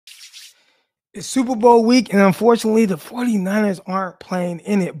It's Super Bowl week, and unfortunately, the 49ers aren't playing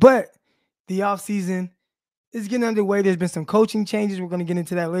in it. But the offseason is getting underway. There's been some coaching changes. We're going to get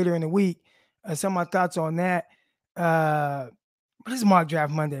into that later in the week. Some of my thoughts on that. But it's Mock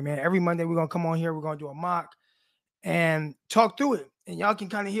Draft Monday, man. Every Monday, we're going to come on here. We're going to do a mock and talk through it. And y'all can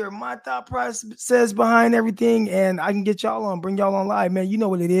kind of hear my thought process behind everything. And I can get y'all on, bring y'all on live, man. You know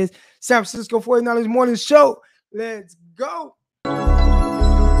what it is. San Francisco 49ers Morning Show. Let's go.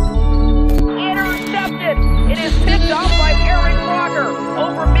 Intercepted. It is picked off by Eric Crocker.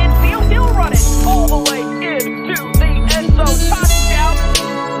 Over midfield, he'll run it all the way into the end zone. Touchdown.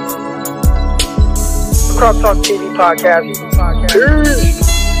 Crosstalk TV podcast.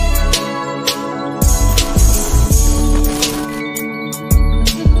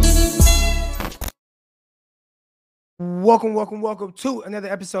 Welcome to another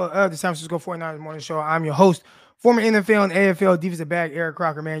episode of the San Francisco 49ers Morning Show. I'm your host, former NFL and AFL defensive back, Eric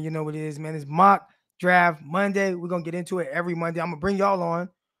Crocker, man. You know what it is, man. It's Mock Draft Monday. We're going to get into it every Monday. I'm going to bring y'all on.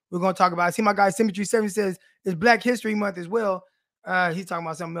 We're going to talk about, I see my guy Symmetry 7 says it's Black History Month as well. He's talking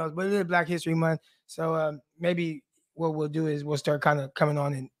about something else, but it is Black History Month. So maybe what we'll do is we'll start kind of coming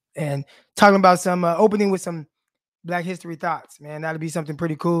on and talking about some opening with some Black History thoughts, man. That'll be something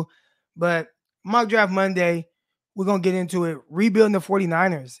pretty cool. But Mock Draft Monday, we're going to get into it, rebuilding the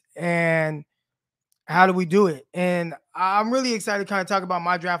 49ers and how do we do it? And I'm really excited to kind of talk about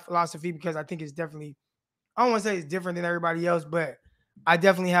my draft philosophy because I think it's definitely, I don't want to say it's different than everybody else, but I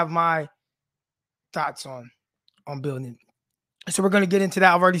definitely have my thoughts on building. So we're going to get into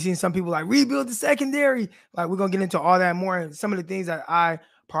that. I've already seen some people like rebuild the secondary. Like we're going to get into all that more and some of the things that I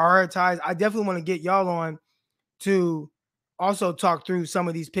prioritize. I definitely want to get y'all on to also talk through some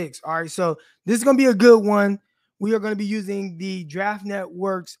of these picks. All right. So this is going to be a good one. We are going to be using the Draft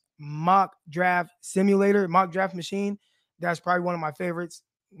Network's mock draft simulator, mock draft machine. That's probably one of my favorites.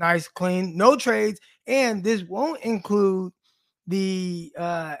 Nice, clean, no trades. And this won't include the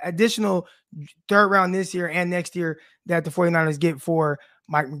additional third round this year and next year that the 49ers get for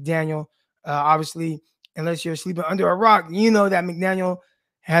Mike McDaniel. Obviously, unless you're sleeping under a rock, you know that McDaniel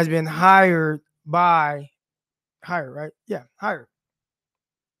has been hired.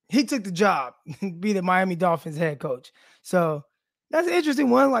 He took the job, be the Miami Dolphins head coach. So that's an interesting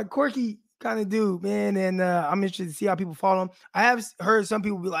one, like quirky kind of dude, man. And I'm interested to see how people follow him. I have heard some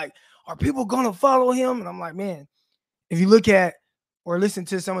people be like, are people going to follow him? And I'm like, man, if you look at or listen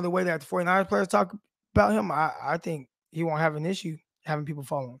to some of the way that the 49ers players talk about him, I think he won't have an issue having people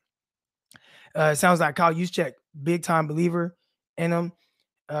follow him. It sounds like Kyle Juszczyk, big time believer in him.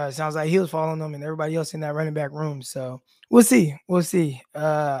 Sounds like he was following them and everybody else in that running back room. So we'll see.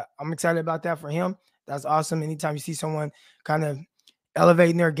 I'm excited about that for him. That's awesome. Anytime you see someone kind of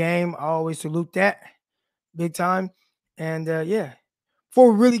elevating their game, I always salute that big time. And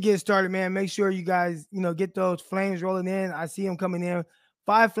before we really get started, man, make sure you guys, get those flames rolling in. I see them coming in.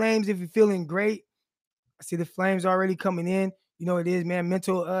 5 flames if you're feeling great. I see the flames already coming in. You know what it is, man.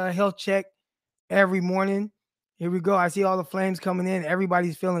 Mental health check every morning. Here we go. I see all the flames coming in.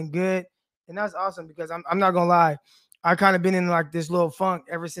 Everybody's feeling good. And that's awesome because I'm not going to lie. I kind of been in like this little funk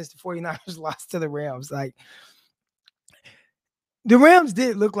ever since the 49ers lost to the Rams. Like the Rams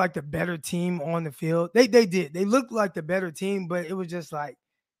did look like the better team on the field. They did. They looked like the better team, but it was just like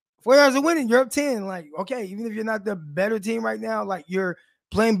 49ers are winning. You're up 10. Like, okay, even if you're not the better team right now, like you're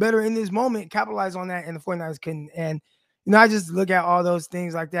playing better in this moment, capitalize on that. And the 49ers couldn't. And, I just look at all those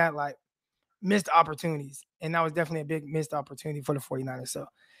things like that, like missed opportunities. And that was definitely a big missed opportunity for the 49ers. So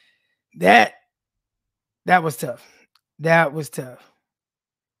that was tough. That was tough.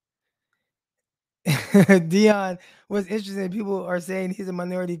 Dion was interesting. People are saying he's a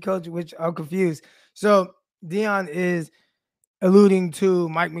minority coach, which I'm confused. So Dion is alluding to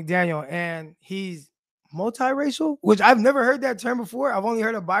Mike McDaniel, and he's multiracial, which I've never heard that term before. I've only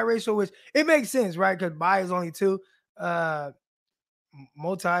heard of biracial, which it makes sense, right? Because bi is only 2.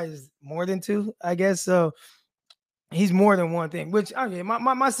 Multi is more than 2, I guess. So he's more than one thing, which okay,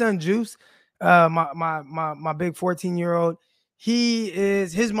 my son Juice, my big 14-year-old,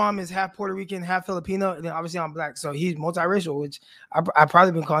 his mom is half Puerto Rican, half Filipino, and then obviously I'm Black. So he's multiracial, which I've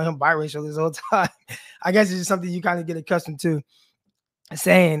probably been calling him biracial this whole time. I guess it's just something you kind of get accustomed to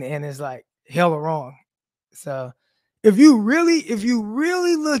saying, and it's like hell or wrong. So if you really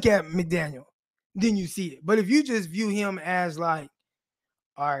look at McDaniel, then you see it. But if you just view him as like,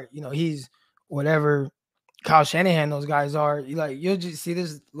 all right, he's whatever Kyle Shanahan, those guys are, you'll just see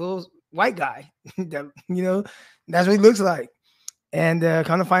this little white guy that, that's what he looks like. And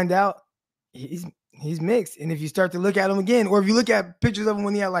kind of find out he's mixed. And if you start to look at him again, or if you look at pictures of him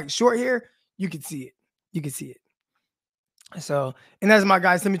when he had like short hair, you could see it. So, and as my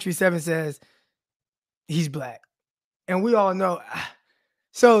guy Symmetry 7 says, he's black. And we all know.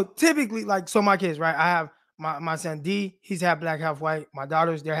 So typically, like, so my kids, right? I have my son D, he's half black, half white. My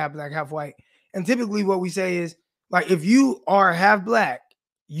daughters, they're half black, half white. And typically what we say is, like, if you are half black,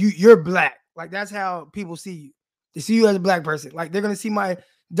 you're black. Like, that's how people see you. They see you as a black person. Like, they're gonna see my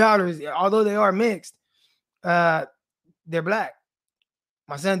daughters, although they are mixed, they're black.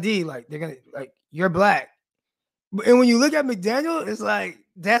 My son D, like, they're gonna, like, you're black. And when you look at McDaniel, it's like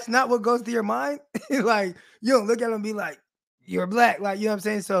that's not what goes through your mind. Like, you don't look at him and be like, you're black. Like, you know what I'm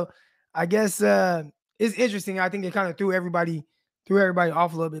saying? So I guess it's interesting. I think it kind of threw everybody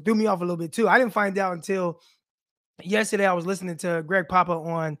off a little bit, threw me off a little bit too. I didn't find out until yesterday. I was listening to Greg Papa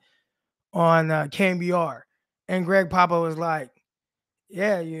on KNBR, and Greg Papa was like,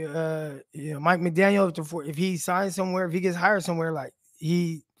 yeah, Mike McDaniel, if he signs somewhere, if he gets hired somewhere, like,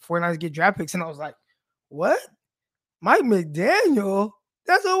 49ers get draft picks. And I was like, what? Mike McDaniel?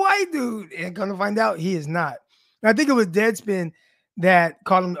 That's a white dude. And come to find out, he is not. And I think it was Deadspin that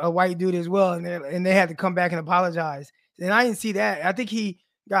called him a white dude as well. And they had to come back and apologize. And I didn't see that. I think he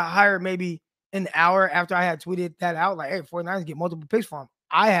got hired maybe an hour after I had tweeted that out. Like, hey, 49ers get multiple picks for him.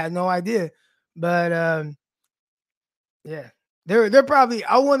 I had no idea. But yeah. They're probably,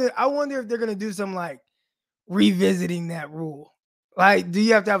 I wonder if they're gonna do some like revisiting that rule. Like, do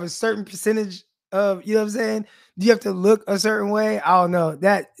you have to have a certain percentage of, you know what I'm saying? Do you have to look a certain way? I don't know.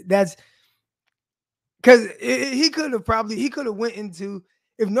 That's because he could have went into,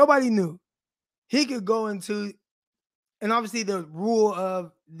 if nobody knew, he could go into, and obviously the rule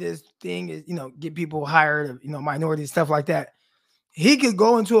of this thing is, get people hired, minorities, stuff like that. He could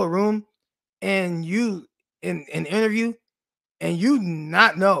go into a room and you in an interview and you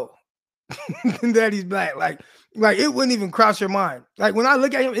not know that he's black. Like it wouldn't even cross your mind. Like, when I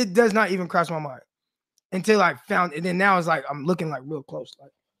look at him, it does not even cross my mind until I found it. And then now it's like I'm looking like real close.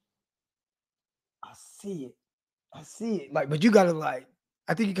 Like, I see it. Like, but you gotta, like,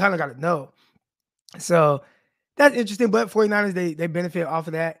 I think you kind of gotta know. So that's interesting. But 49ers, they benefit off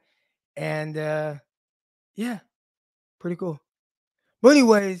of that. And yeah, pretty cool. But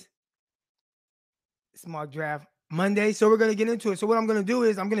anyways, it's mock draft Monday. So we're gonna get into it. So what I'm gonna do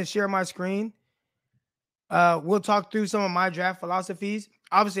is I'm gonna share my screen. We'll talk through some of my draft philosophies.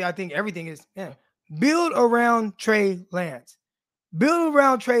 Obviously, I think everything is build around Trey Lance. Build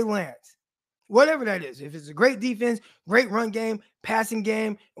around Trey Lance. Whatever that is. If it's a great defense, great run game, passing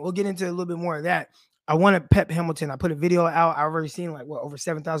game, we'll get into a little bit more of that. I wanted Pep Hamilton. I put a video out. I've already seen over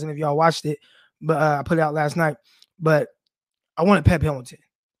 7,000 of y'all watched it, but I put it out last night. But I wanted Pep Hamilton.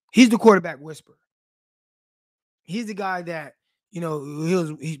 He's the quarterback whisperer. He's the guy that,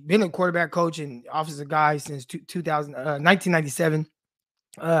 he's been a quarterback coach and offensive guy since 1997.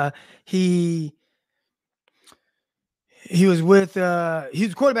 He was with he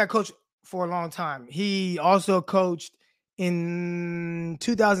was quarterback coach for a long time. He also coached in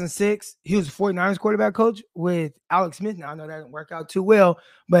 2006. He was a 49ers quarterback coach with Alex Smith. Now, I know that didn't work out too well,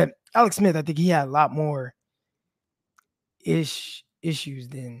 but Alex Smith, I think he had a lot more issues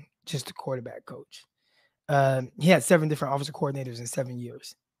than just a quarterback coach. He had 7 different offensive coordinators in 7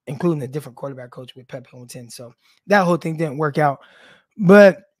 years, including a different quarterback coach with Pep Hamilton. So that whole thing didn't work out.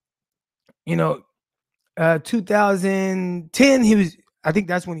 But, 2010, I think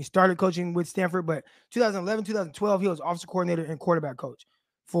that's when he started coaching with Stanford. But 2011, 2012, he was offensive coordinator and quarterback coach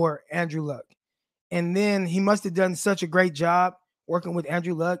for Andrew Luck. And then he must have done such a great job working with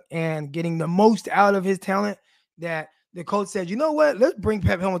Andrew Luck and getting the most out of his talent that the coach said, you know what, let's bring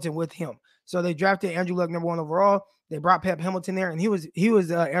Pep Hamilton with him. So they drafted Andrew Luck #1 overall. They brought Pep Hamilton there, and he was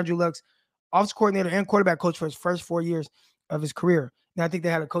Andrew Luck's offensive coordinator and quarterback coach for his first 4 years of his career. And I think they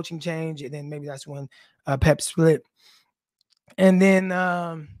had a coaching change, and then maybe that's when Pep split. And then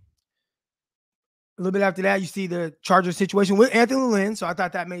a little bit after that, you see the Chargers situation with Anthony Lynn. So I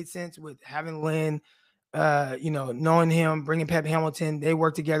thought that made sense with having Lynn, knowing him, bringing Pep Hamilton. They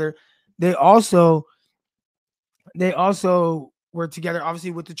worked together. They also were together,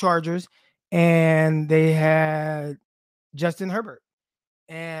 obviously, with the Chargers, and they had Justin Herbert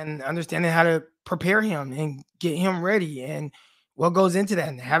and understanding how to prepare him and get him ready and what goes into that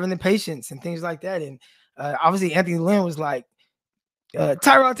and having the patience and things like that. And obviously, Anthony Lynn was like,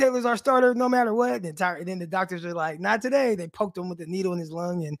 Tyrod Taylor's our starter no matter what. And then the doctors are like, not today. They poked him with the needle in his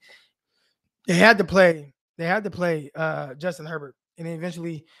lung, and they had to play Justin Herbert. And then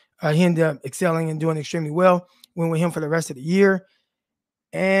eventually he ended up excelling and doing extremely well. Went with him for the rest of the year.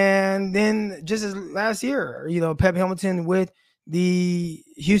 And then just as last year, Pep Hamilton with the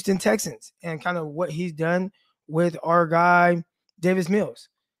Houston Texans and kind of what he's done with our guy, Davis Mills,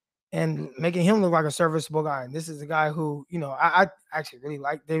 and making him look like a serviceable guy. And this is a guy who, I actually really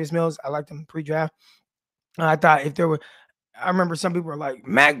like Davis Mills. I liked him pre-draft. I thought if there were, I remember some people were like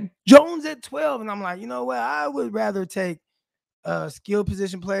Mac Jones at 12, and I'm like, you know what? I would rather take a skill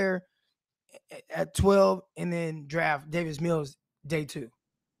position player at 12 and then draft Davis Mills day 2.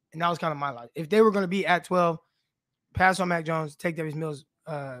 And that was kind of my life. If they were going to be at 12, pass on Mac Jones, take Davis Mills.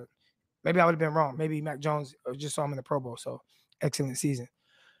 Maybe I would have been wrong. Maybe Mac Jones just saw him in the Pro Bowl, so excellent season.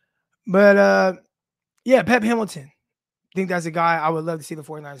 But yeah, Pep Hamilton. Think that's a guy I would love to see the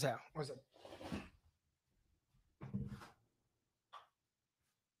 49ers have. What's up?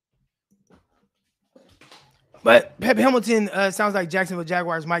 But Pep Hamilton sounds like Jacksonville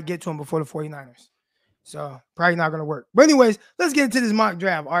Jaguars might get to him before the 49ers. So probably not going to work. But anyways, let's get into this mock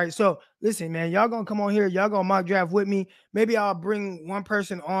draft. All right. So listen, man, y'all going to come on here. Y'all going to mock draft with me. Maybe I'll bring one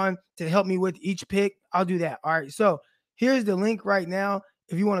person on to help me with each pick. I'll do that. All right. So here's the link right now.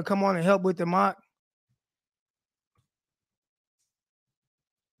 If you want to come on and help with the mock.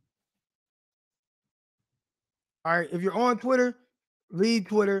 All right. If you're on Twitter, leave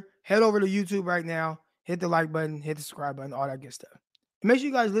Twitter. Head over to YouTube right now. Hit the like button. Hit the subscribe button. All that good stuff. And make sure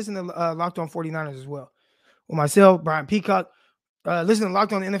you guys listen to Locked On 49ers as well. With myself, Brian Peacock. Listen to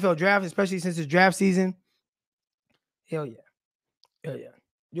Locked On the NFL Draft, especially since it's draft season. Hell yeah. Hell yeah.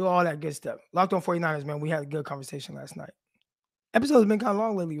 Do all that good stuff. Locked On 49ers, man. We had a good conversation last night. Episode's been kind of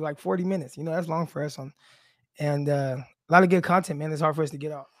long lately, like 40 minutes. You know, that's long for us. And a lot of good content, man. It's hard for us to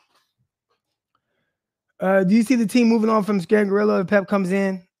get out. Do you see the team moving on from Scangarello if Pep comes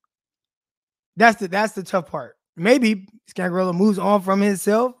in? That's the tough part. Maybe Scangarello moves on from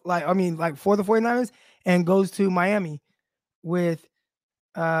himself, like for the 49ers and goes to Miami with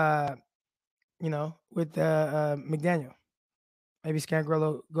McDaniel. Maybe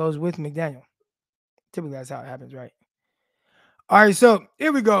Scangarello goes with McDaniel. Typically that's how it happens, right? All right, so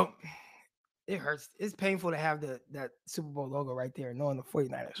here we go. It hurts. It's painful to have that Super Bowl logo right there, knowing the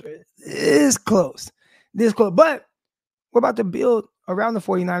 49ers. Right? This close. But we're about to build around the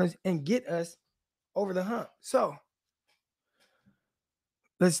 49ers and get us over the hump. So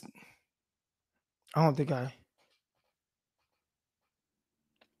I don't think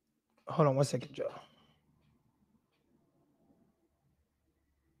hold on one second, Joe.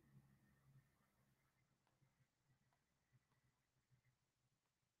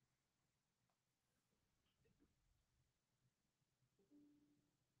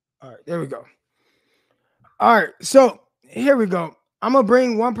 All right, there we go. All right, so here we go. I'm going to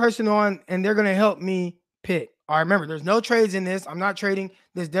bring one person on, and they're going to help me pick. All right, remember, there's no trades in this. I'm not trading.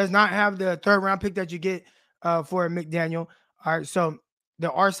 This does not have the third-round pick that you get for McDaniel. All right, so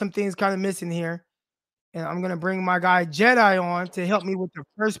there are some things kind of missing here. And I'm gonna bring my guy Jedi on to help me with the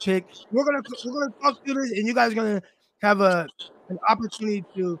first pick. We're gonna talk through this, and you guys are gonna have an opportunity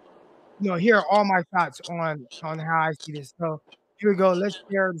to hear all my thoughts on how I see this. So here we go. Let's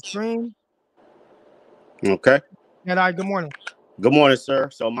share the screen. Okay. Jedi, good morning. Good morning, sir.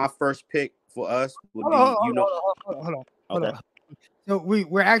 So my first pick for us would be hold on. So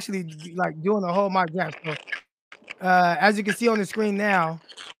we're actually like doing a whole mock draft. So as you can see on the screen now,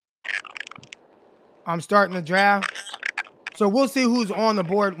 I'm starting the draft. So we'll see who's on the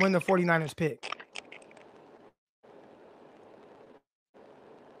board when the 49ers pick.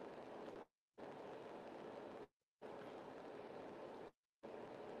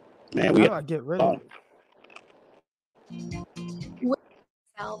 Man, How do I get rid of it?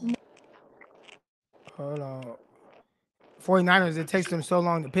 Hold on. 49ers, it takes them so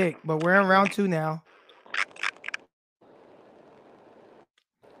long to pick, but we're in round 2 now.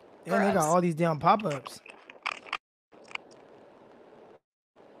 And they got all these damn pop-ups.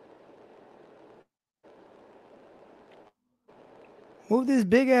 Move this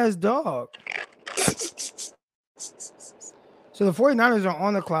big-ass dog. So the 49ers are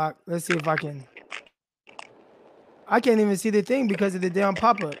on the clock. Let's see if I can. I can't even see the thing because of the damn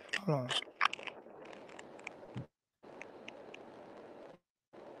pop-up. Hold on.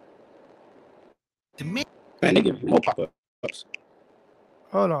 Man, they give me more pop-ups.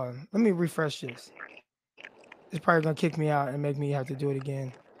 Hold on. Let me refresh this. It's probably going to kick me out and make me have to do it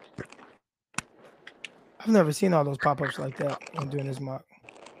again. I've never seen all those pop-ups like that when doing this mock.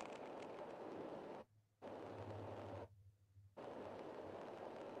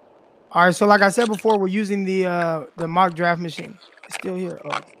 All right, so like I said before, we're using the mock draft machine. It's still here.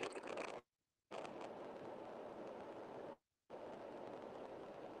 Oh.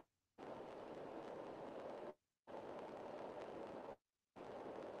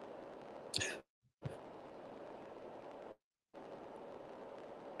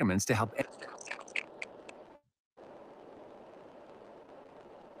 To help.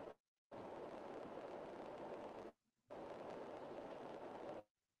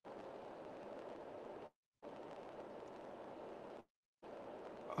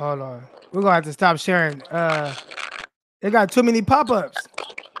 Hold on. We're gonna have to stop sharing. They got too many pop-ups.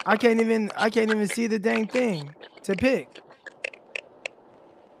 I can't even see the dang thing to pick.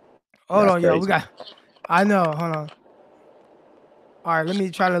 Hold That's on, yo. crazy. I know. Hold on. All right, let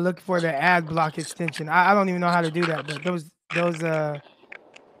me try to look for the ad block extension. I don't even know how to do that, but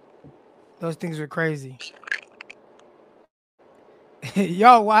those things are crazy.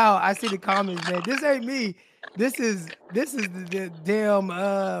 Yo, wow, I see the comments, man. This ain't me. This is the damn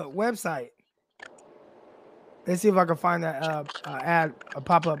website. Let's see if I can find that ad a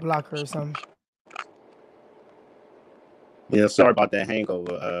pop-up blocker or something. Yeah, sorry about that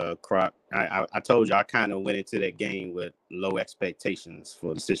hangover, Croc. I told you I kind of went into that game with low expectations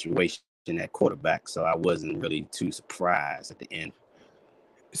for the situation at quarterback, so I wasn't really too surprised at the end.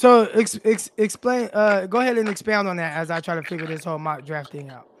 So explain. Go ahead and expound on that as I try to figure this whole mock draft thing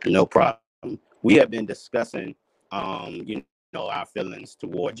out. No problem. We have been discussing, our feelings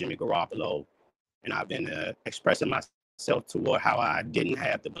toward Jimmy Garoppolo, and I've been expressing myself toward how I didn't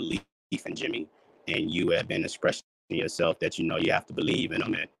have the belief in Jimmy, and you have been expressing yourself that you have to believe in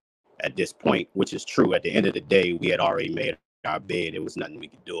him at this point, which is true. At the end of the day, we had already made our bed. There was nothing we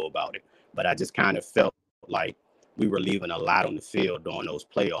could do about it. But I just kind of felt like we were leaving a lot on the field during those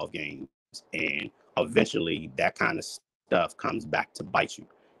playoff games, and eventually that kind of stuff comes back to bite you.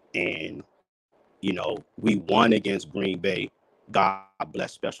 And we won against Green Bay. God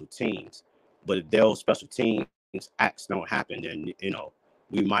bless special teams. But if those special teams acts don't happen, then,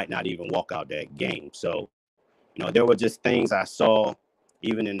 we might not even walk out that game. So, there were just things I saw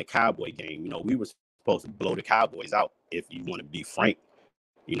even in the Cowboy game. We were supposed to blow the Cowboys out, if you want to be frank.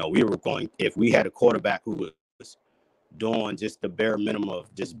 We were going, if we had a quarterback who was doing just the bare minimum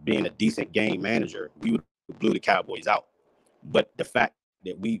of just being a decent game manager, we would have blew the Cowboys out. But the fact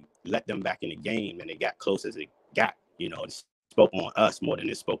that we let them back in the game and it got close as it got, it spoke on us more than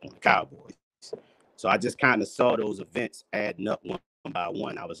it spoke on the Cowboys. So I just kind of saw those events adding up one by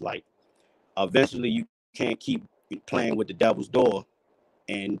one. I was like, eventually you can't keep playing with the devil's door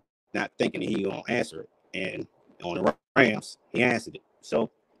and not thinking that he gonna answer it. And on the Rams, he answered it. So,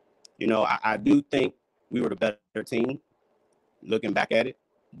 I do think we were the better team looking back at it,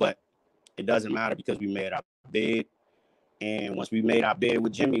 but it doesn't matter because we made our bed. And once we made our bed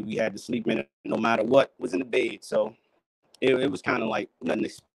with Jimmy, we had to sleep in it no matter what was in the bed. So it was kind of like nothing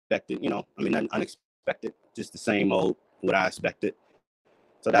expected, nothing unexpected, just the same old what I expected.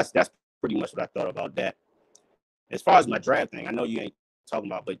 So that's pretty much what I thought about that. As far as my draft thing, I know you ain't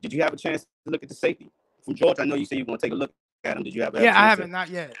talking about, but did you have a chance to look at the safety from Georgia? I know you said you were going to take a look at him. Did you have a chance? I haven't. Not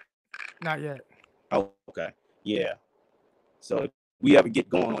yet. Oh, okay. Yeah. So if we ever get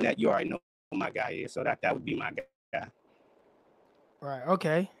going on that, you already know who my guy is. So that would be my guy. Right.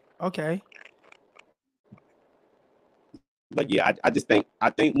 Okay. But yeah, I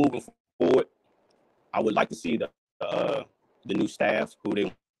think moving forward, I would like to see the new staff who they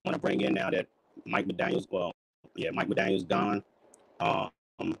want to bring in now that Mike McDaniel's gone.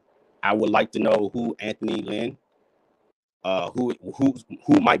 I would like to know who Anthony Lynn, who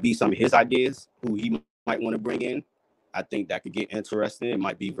might be some of his ideas, who he might want to bring in. I think that could get interesting. It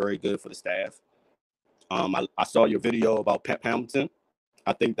might be very good for the staff. I saw your video about Pep Hamilton.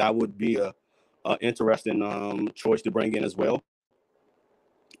 I think that would be a interesting choice to bring in as well.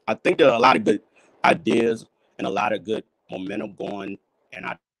 I think there are a lot of good ideas and a lot of good momentum going in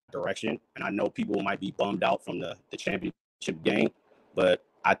our direction. And I know people might be bummed out from the championship game, but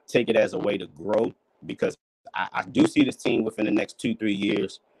I take it as a way to grow because I do see this team within the next 2-3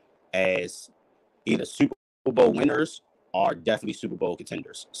 years as either Super Bowl winners or definitely Super Bowl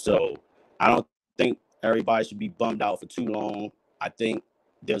contenders. So I don't think everybody should be bummed out for too long. I think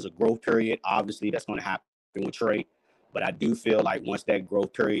there's a growth period, obviously, that's going to happen with Trey. But I do feel like once that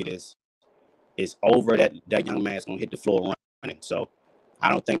growth period is over, that young man's going to hit the floor running. So I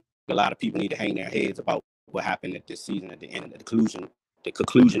don't think a lot of people need to hang their heads about what happened at this season, at the end, the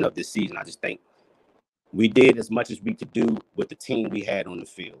conclusion of this season. I just think we did as much as we could do with the team we had on the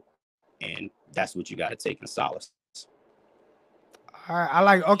field. And that's what you got to take in solace. All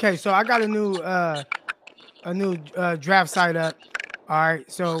right. Okay, so I got a new draft site up. All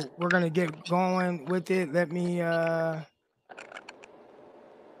right, so we're gonna get going with it. Let me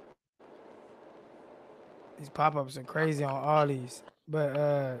these pop-ups are crazy on all these,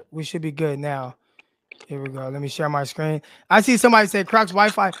 but we should be good now. Here we go. Let me share my screen. I see somebody say Croc's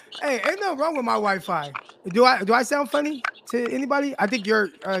Wi-Fi. Hey, ain't nothing wrong with my Wi-Fi. Do I sound funny to anybody? I think your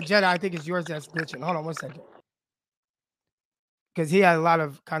Jedi, I think it's yours that's glitching. Hold on 1 second. Because he had a lot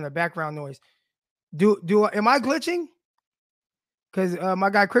of kind of background noise. Am I glitching? Because my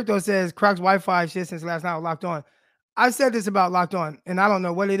guy Crypto says Croc's Wi-Fi shit since last night was locked on. I said this about Locked On, and I don't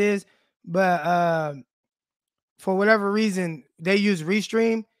know what it is, but for whatever reason, they use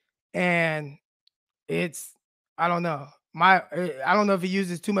Restream, and it's I don't know. I don't know if it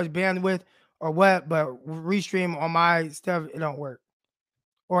uses too much bandwidth or what, but Restream on my stuff it don't work,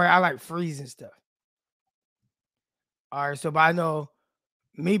 or I like freezing stuff. All right, so but I know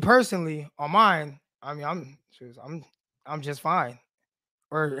me personally on mine. I mean, I'm just fine.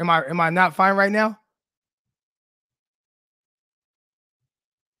 Or am I not fine right now?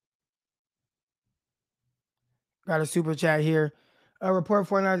 Got a super chat here. A report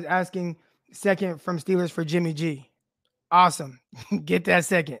 49ers asking second from Steelers for Jimmy G. Awesome. Get that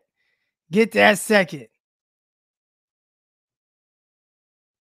second. Get that second.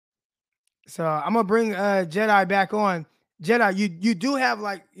 So I'm gonna bring Jedi back on. Jedi, you do have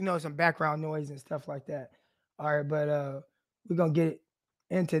like some background noise and stuff like that. All right, but we're gonna get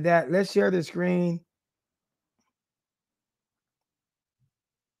into that. Let's share the screen.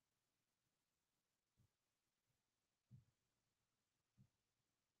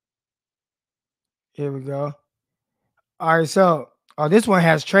 Here we go. All right, so this one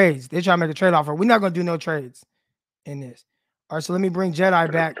has trades. They try to make a trade offer. We're not gonna do no trades in this. All right, so let me bring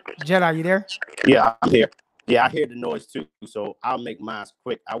Jedi back. Jedi, you there? Yeah, I'm here. Yeah, I hear the noise too. So I'll make mine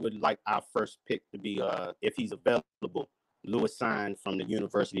quick. I would like our first pick to be, if he's available, Lewis Sign from the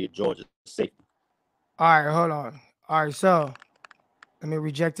University of Georgia safety. All right, hold on. All right, so let me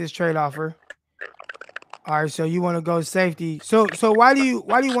reject this trade offer. All right, so you want to go safety. So why do you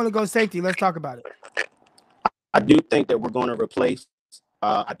want to go safety? Let's talk about it. I do think that we're going to replace.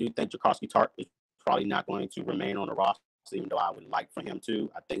 I do think Jaquiski Tartt is probably not going to remain on the roster, even though I would like for him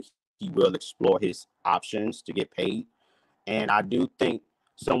to. I think he will explore his options to get paid. And I do think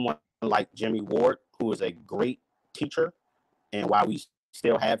someone like Jimmy Ward, who is a great teacher, and while we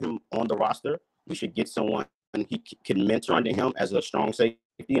still have him on the roster, we should get someone he can mentor under him as a strong safety.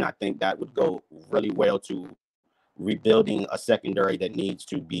 And I think that would go really well to rebuilding a secondary that needs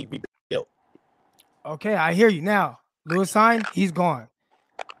to be rebuilt. Okay, I hear you now. Lewis Sign, he's gone.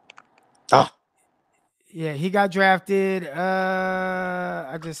 Oh. Yeah, he got drafted.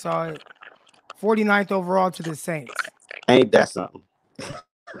 I just saw it. 49th overall to the Saints. Ain't that something?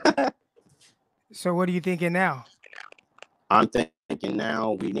 So what are you thinking now? I'm thinking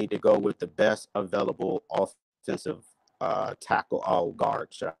now we need to go with the best available offensive tackle guard,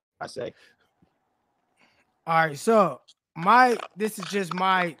 should I say. All right, so this is just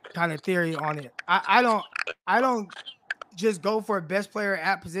my kind of theory on it. I don't just go for a best player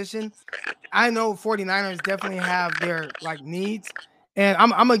at position. I know 49ers definitely have their like needs. And I'm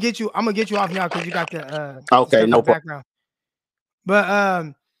gonna get you off now because you got the okay, no background.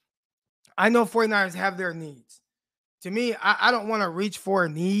 But I know 49ers have their needs. To me, I don't want to reach for a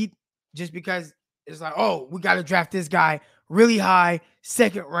need just because it's like, oh, we got to draft this guy really high,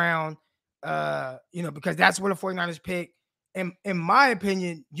 second round, because that's where the 49ers pick. And in my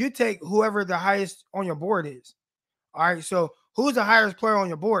opinion, you take whoever the highest on your board is. All right, so who's the highest player on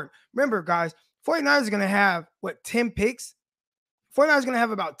your board? Remember, guys, 49ers are going to have, 10 picks? 49ers are going to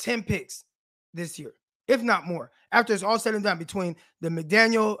have about 10 picks this year, if not more. After it's all said and done, between the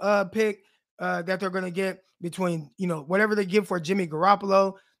McDaniel pick that they're going to get, between, whatever they give for Jimmy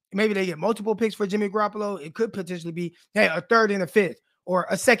Garoppolo, maybe they get multiple picks for Jimmy Garoppolo. It could potentially be, hey, a third and a fifth or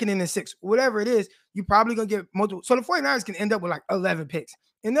a second and a sixth. Whatever it is, you're probably going to get multiple. So the 49ers can end up with like 11 picks,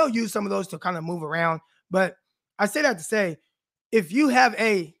 and they'll use some of those to kind of move around. But I say that to say, if you have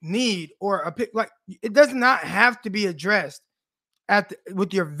a need or a pick, like it does not have to be addressed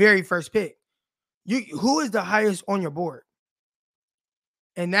with your very first pick. Who is the highest on your board?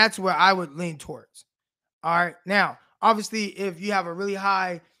 And that's where I would lean towards. All right. Now, obviously, if you have a really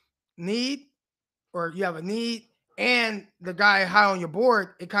high need or you have a need and the guy high on your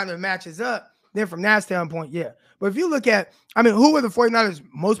board, it kind of matches up. Then from that standpoint, yeah. But if you look at, who were the 49ers'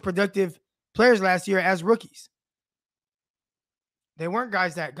 most productive players last year as rookies? They weren't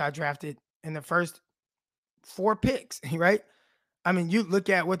guys that got drafted in the first 4 picks, right? You look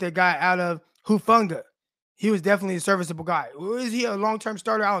at what they got out of Hufanga. He was definitely a serviceable guy. Is he a long-term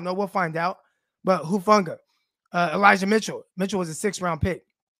starter? I don't know. We'll find out. But Hufanga. Elijah Mitchell. Mitchell was a 6th-round pick.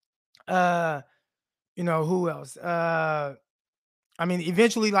 Who else?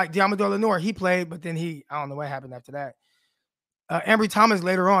 Eventually, like Diamador Lenore, he played, but then I don't know what happened after that. Ambry Thomas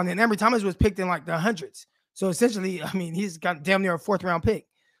later on. And Ambry Thomas was picked in like the hundreds. So essentially, he's got damn near a 4th-round pick.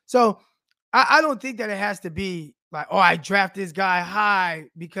 So I don't think that it has to be like, oh, I draft this guy high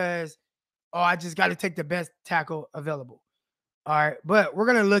because, I just got to take the best tackle available. All right. But we're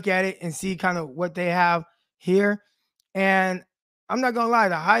going to look at it and see kind of what they have here. And I'm not going to lie,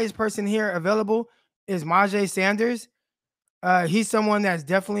 the highest person here available is Myjai Sanders. He's someone that's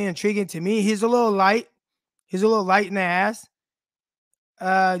definitely intriguing to me. He's a little light. He's a little light in the ass.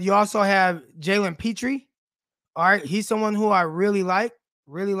 You also have Jalen Petrie. All right. He's someone who I really like.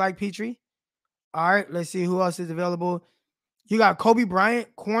 Really like Petrie. All right. Let's see who else is available. You got Kobe Bryant,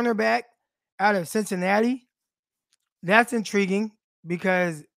 cornerback out of Cincinnati. That's intriguing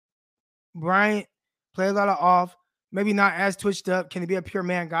because Bryant played a lot of off, maybe not as twitched up. Can he be a pure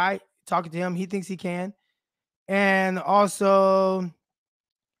man guy? Talking to him, he thinks he can. And also,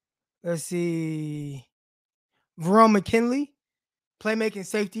 let's see, Verone McKinley, playmaking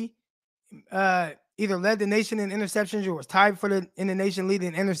safety, either led the nation in interceptions or was tied for in the nation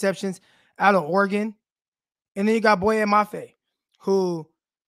leading interceptions out of Oregon. And then you got Boye Mafe,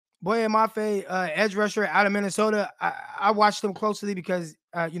 edge rusher out of Minnesota. I watched him closely because,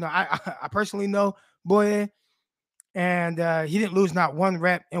 I personally know Boye, and he didn't lose not one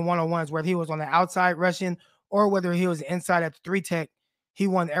rep in one-on-ones, whether he was on the outside rushing or whether he was inside at the 3-tech. He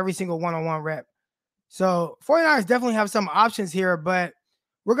won every single one-on-one rep. So 49ers definitely have some options here, but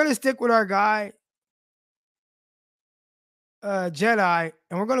we're going to stick with our guy, Jedi,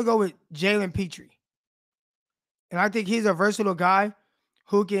 and we're going to go with Jalen Petrie. And I think he's a versatile guy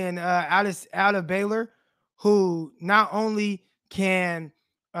who can, out of Baylor, who not only can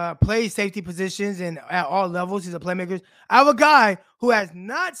play safety positions and at all levels, he's a playmaker. I have a guy who has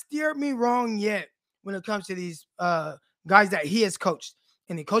not steered me wrong yet when it comes to these guys that he has coached.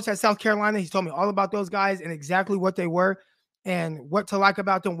 And he coached at South Carolina. He's told me all about those guys and exactly what they were and what to like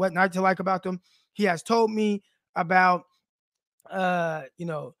about them, what not to like about them. He has told me about,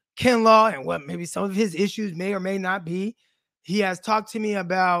 Kinlaw and what maybe some of his issues may or may not be. He has talked to me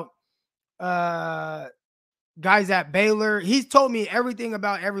about guys at Baylor. He's told me everything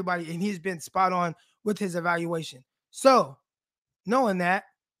about everybody, and he's been spot on with his evaluation. So, knowing that,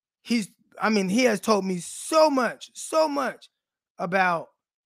 he has told me so much about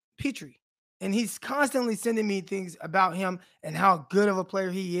Petrie. And he's constantly sending me things about him and how good of a player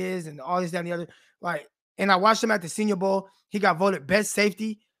he is and all this, that, and the other. And I watched him at the Senior Bowl. He got voted best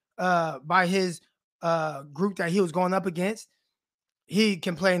safety by his group that he was going up against. He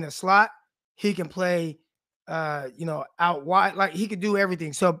can play in the slot. He can play, out wide. Like, he could do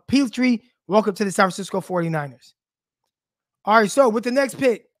everything. So, Petrie, welcome to the San Francisco 49ers. All right, so with the next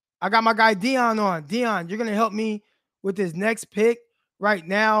pick, I got my guy Dion on. Dion, you're going to help me with this next pick right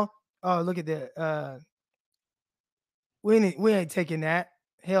now. Oh, look at that. We ain't taking that.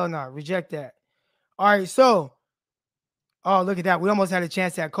 Hell no, reject that. All right, so, oh, look at that. We almost had a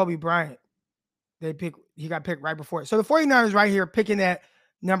chance at Kobe Bryant. He got picked right before it. So the 49ers right here picking at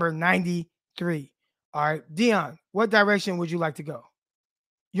number 93. All right, Dion, what direction would you like to go?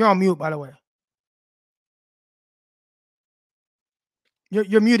 You're on mute, by the way.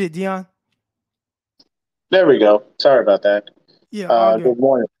 You're muted, Dion. There we go. Sorry about that. Yeah. Good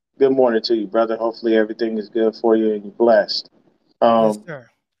morning. Good morning to you, brother. Hopefully everything is good for you and you're blessed. Yes, sir.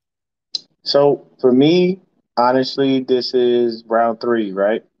 So for me, honestly, this is round 3,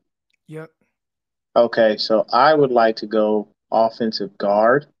 right? Yep. Okay, so I would like to go offensive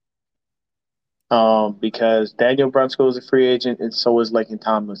guard because Daniel Brunskill is a free agent and so is Laken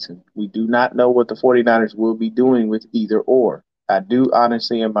Tomlinson. We do not know what the 49ers will be doing with either or. I do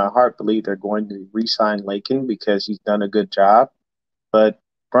honestly in my heart believe they're going to re-sign Laken because he's done a good job. But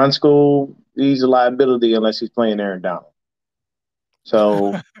Brunskill, he's a liability unless he's playing Aaron Donald.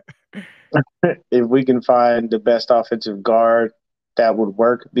 So if we can find the best offensive guard, that would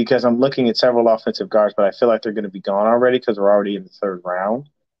work because I'm looking at several offensive guards, but I feel like they're going to be gone already because we're already in the 3rd round.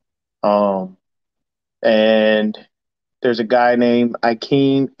 And there's a guy named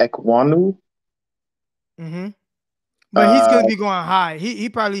Ikem Ekwonu. Mm-hmm. But he's going to be going high. He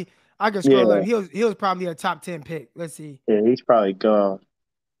probably, I can scroll up. He was probably a top 10 pick. Let's see. Yeah, he's probably gone.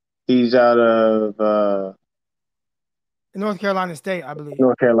 He's out of North Carolina State, I believe.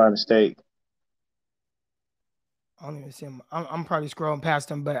 North Carolina State. I don't even see him. I'm probably scrolling past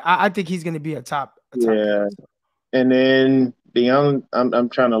him, but I think he's going to be a top. Yeah. Pick. And then I'm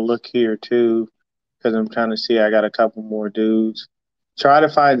trying to look here too because I'm trying to see. I got a couple more dudes. Try to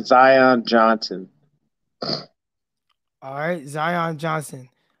find Zion Johnson. All right, Zion Johnson.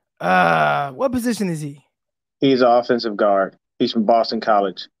 What position is he? He's an offensive guard. He's from Boston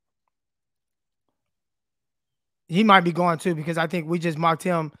College. He might be going too because I think we just mocked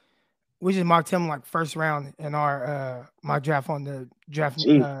him. We just marked him like 1st round in our mock draft on the draft.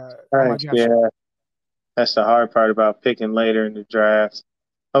 Yeah, that's the hard part about picking later in the draft.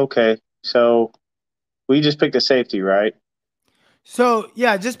 Okay, so we just picked a safety, right? So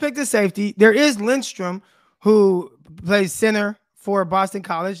yeah, just pick the safety. There is Lindstrom who plays center for Boston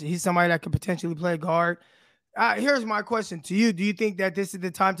College. He's somebody that could potentially play guard. Here's my question to you. Do you think that this is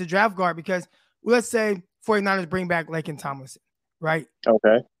the time to draft guard? Because let's say 49ers bring back Laken Tomlinson, right?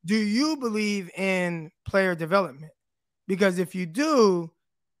 Okay. Do you believe in player development? Because if you do,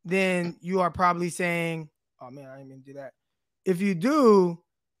 then you are probably saying, oh man, I didn't mean to do that. If you do,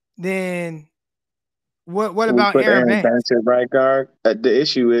 then what about Aaron Banks? At right guard? The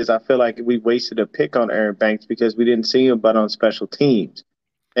issue is I feel like we wasted a pick on Aaron Banks because we didn't see him but on special teams.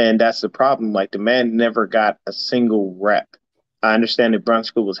 And that's the problem. Like, the man never got a single rep. I understand that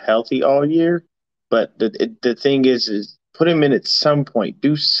Brunskill was healthy all year, but the thing is put him in at some point.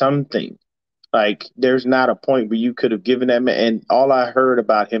 Do something. Like, there's not a point where you could have given that man. And all I heard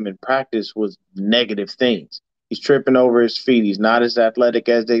about him in practice was negative things. He's tripping over his feet. He's not as athletic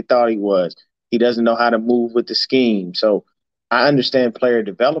as they thought he was. He doesn't know how to move with the scheme. So I understand player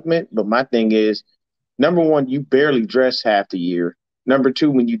development, but my thing is, number one, you barely dress half the year. Number two,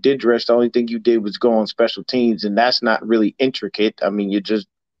 when you did dress, the only thing you did was go on special teams, and that's not really intricate. I mean,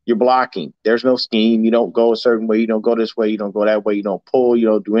 you're blocking. There's no scheme. You don't go a certain way. You don't go this way. You don't go that way. You don't pull. You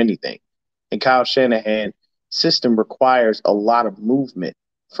don't do anything. And Kyle Shanahan's system requires a lot of movement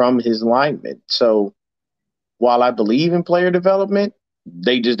from his linemen. So while I believe in player development,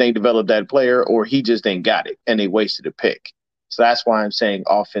 they just ain't developed that player, or he just ain't got it, and they wasted a pick. So that's why I'm saying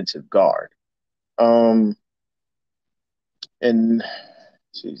offensive guard. And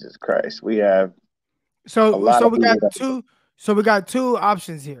Jesus Christ, we have so we got two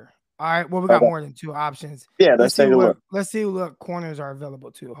options here. All right. Well, we got more than two options. Yeah, let's take a look. Let's see what corners are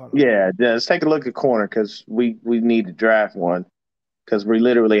available too. Hold on. Yeah, let's take a look at corner because we need to draft one because we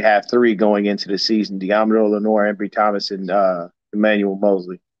literally have three going into the season: Diamond Lenore, Embry Thomas, and Emmanuel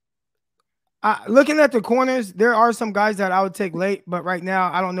Mosley. Looking at the corners, there are some guys that I would take late, but right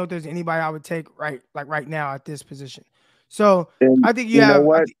now I don't know if there's anybody I would take right now at this position. So I think you have.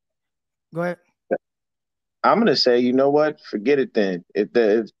 Go ahead. I'm gonna say, you know what? Forget it then.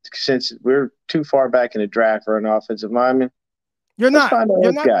 Since we're too far back in the draft for an offensive lineman, you're not.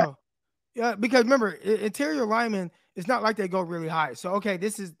 Though. Yeah, because remember, interior linemen, it's not like they go really high. So okay,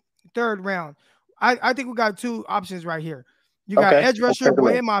 this is third round. I think we got two options right here. You got edge rusher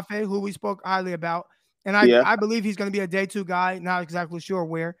Boye Mafe, who we spoke highly about, and I believe he's going to be a day two guy. Not exactly sure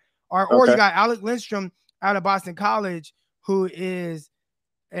where. Or you got Alec Lindstrom out of Boston College, who is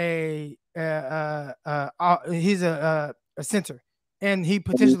he's a center, and he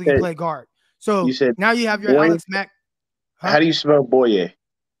potentially can play guard. So now you have your Boye? Alex Mack. Huh? How do you spell Boye?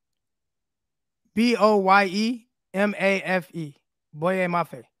 Boyemafe. Boye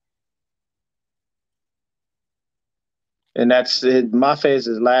Mafe. And that's it. Mafe is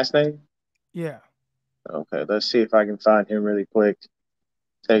his last name? Yeah. Okay, let's see if I can find him really quick.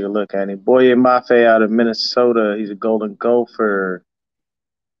 Take a look at him. Boye Mafe out of Minnesota. He's a Golden Gopher.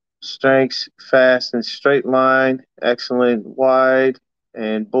 Strengths, fast and straight line, excellent wide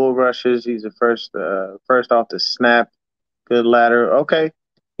and bull rushes. He's the first off the snap. Good ladder. Okay,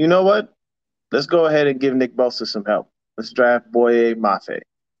 you know what? Let's go ahead and give Nick Bosa some help. Let's draft Boye Mafe.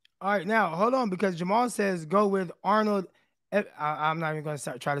 All right, now hold on because Jamal says go with Arnold. I'm not even going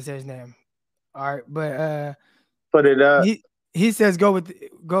to try to say his name. All right, but put it up. He says go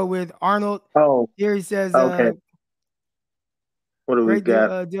with Arnold. Oh, here he says okay. What do we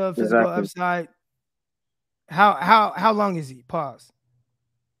got? Deal physical upside. How long is he? Pause.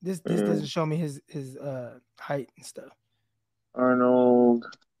 This doesn't show me his height and stuff. Arnold.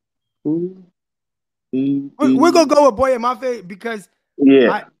 Who? We're gonna go with Boye Mafe because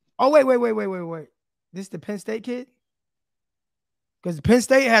wait. This is the Penn State kid? Because Penn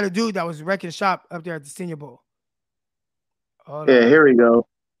State had a dude that was wrecking shop up there at the Senior Bowl. Here we go.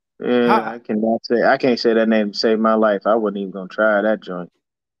 Yeah, I can't say that name to save my life. I wasn't even gonna try that joint.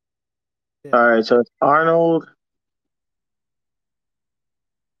 Yeah. All right, so it's Arnold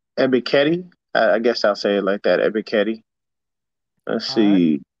Ebiketie. I guess I'll say it like that, Ebiketie. Let's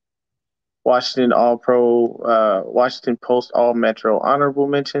see. Right. Washington All-Pro, Washington Post All-Metro honorable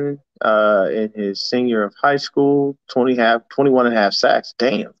mention in his senior year of high school, 21 and a half sacks.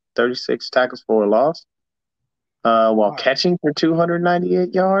 Damn, 36 tackles for a loss. While catching for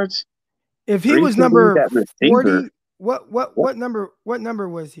 298 yards. If he was number 40, what number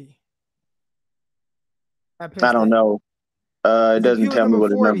was he? I don't know. It doesn't tell me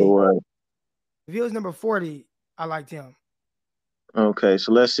what his number was. If he was number 40, I liked him. Okay,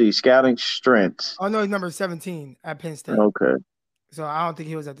 so let's see. Scouting strengths. Oh, no, he's number 17 at Penn State. Okay. So I don't think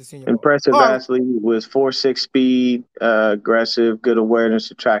he was at the Senior Bowl. Impressive athlete with 4.6 speed, aggressive, good awareness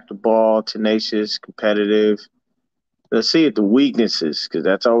to track the ball, tenacious, competitive. Let's see at the weaknesses, because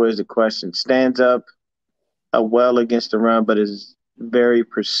that's always the question. Stands up, well against the run, but is very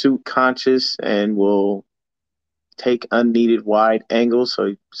pursuit conscious and will take unneeded wide angles.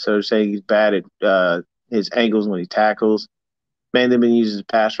 So saying he's bad at his angles when he tackles. Mainly been used as a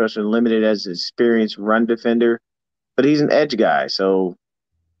pass rusher, limited as an experienced run defender, but he's an edge guy. So,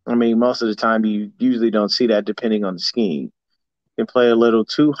 I mean, most of the time you usually don't see that depending on the scheme. Can play a little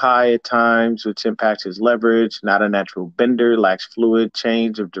too high at times, which impacts his leverage. Not a natural bender, lacks fluid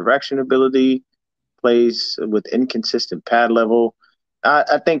change of direction ability, plays with inconsistent pad level.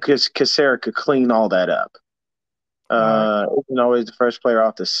 I think Cassera could clean all that up. Isn't always the first player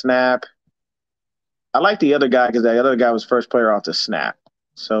off the snap. I like the other guy because the other guy was first player off the snap.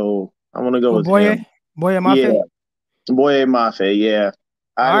 So I want to go with him. Boye Mafe? Yeah. Boye Mafe, yeah.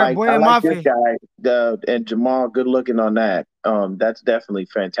 I like this guy. And Jamal, good looking on that. That's definitely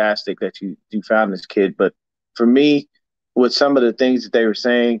fantastic that you found this kid. But for me, with some of the things that they were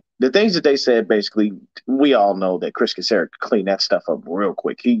saying, the things that they said, basically, we all know that Chris Cassera could clean that stuff up real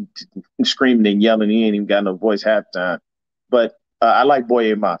quick. He screaming and yelling. He ain't even got no voice half the time. But I like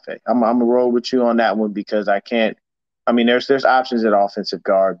Boye Mafe. I'm going to roll with you on that one because I can't. I mean, there's options at offensive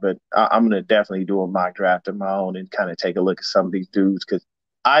guard, but I'm going to definitely do a mock draft of my own and kind of take a look at some of these dudes because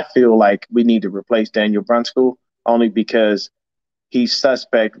I feel like we need to replace Daniel Brunskill only because he's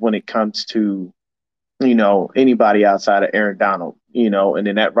suspect when it comes to, anybody outside of Aaron Donald, and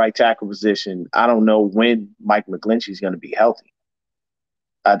in that right tackle position, I don't know when Mike McGlinchey is going to be healthy.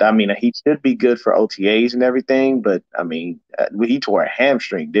 I mean, he should be good for OTAs and everything, but I mean, he tore a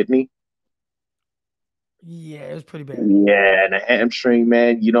hamstring, didn't he? Yeah, it was pretty bad. Yeah, and a hamstring,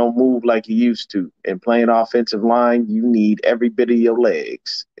 man, you don't move like you used to. And playing offensive line, you need every bit of your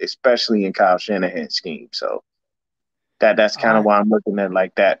legs, especially in Kyle Shanahan's scheme. So that's kind of why I'm looking at it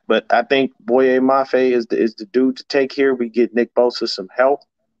like that. But I think Boye Mafe is the dude to take here. We get Nick Bosa some help.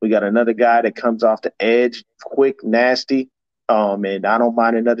 We got another guy that comes off the edge, quick, nasty. And I don't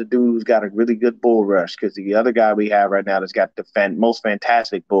mind another dude who's got a really good bull rush because the other guy we have right now that's got the most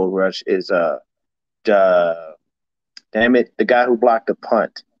fantastic bull rush is the guy who blocked the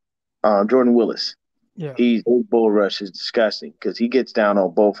punt, Jordan Willis. Yeah, his bull rush is disgusting because he gets down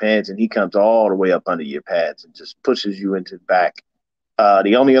on both hands and he comes all the way up under your pads and just pushes you into the back.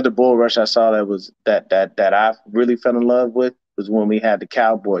 The only other bull rush I saw that I really fell in love with was when we had the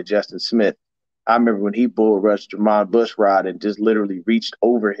cowboy Justin Smith. I remember when he bull rushed Jermon Bushrod and just literally reached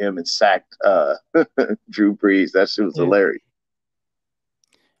over him and sacked Drew Brees. That shit was hilarious.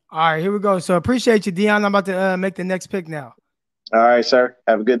 All right, here we go. So appreciate you, Dion. I'm about to make the next pick now. All right, sir.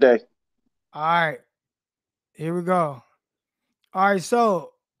 Have a good day. All right. Here we go. All right,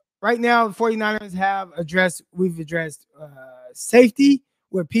 so right now, the 49ers we've addressed safety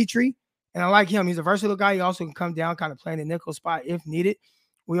with Petrie, and I like him. He's a versatile guy. He also can come down, kind of playing the nickel spot if needed.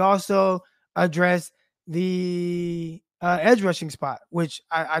 We also addressed the edge rushing spot, which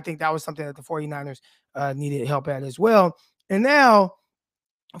I think that was something that the 49ers needed help at as well. And now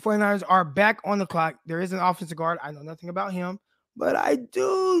 49ers are back on the clock. There is an offensive guard. I know nothing about him, but I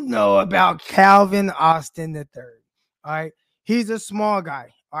do know about Calvin Austin III. All right. He's a small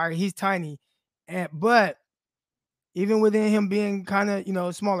guy. All right. He's tiny. But even within him being kind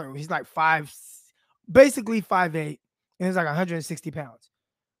of, smaller, he's like basically 5'8", and he's like 160 pounds.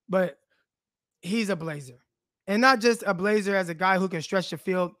 But he's a blazer. And not just a blazer as a guy who can stretch the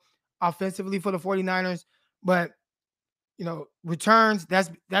field offensively for the 49ers, but returns,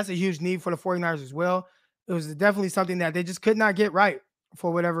 that's a huge need for the 49ers as well. It was definitely something that they just could not get right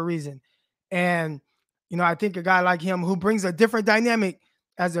for whatever reason. And, I think a guy like him who brings a different dynamic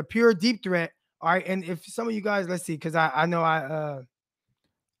as a pure deep threat. All right. And if some of you guys, let's see, because I know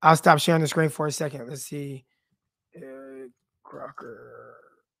I'll stop sharing the screen for a second. Let's see. Crocker,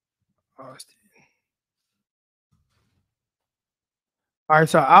 Austin. All right.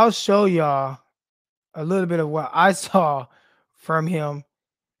 So I'll show y'all a little bit of what I saw from him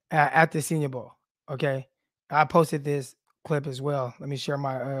at the Senior Bowl. Okay. I posted this clip as well. Let me share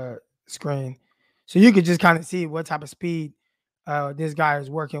my screen so you could just kind of see what type of speed this guy is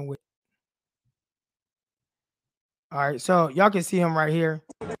working with. All right. So y'all can see him right here.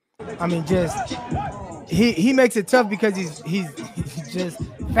 I mean, just he makes it tough because he's just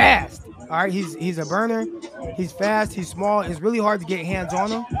fast. All right. He's a burner. He's fast. He's small. It's really hard to get hands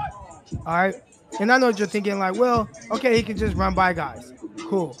on him. All right. And I know what you're thinking, like, well, okay, he can just run by guys.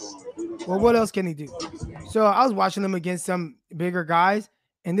 Cool. Well, what else can he do? So I was watching him against some bigger guys,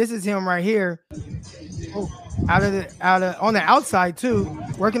 and this is him right here. On the outside too,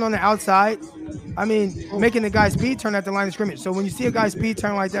 working on the outside. I mean, making the guy speed turn at the line of scrimmage. So when you see a guy speed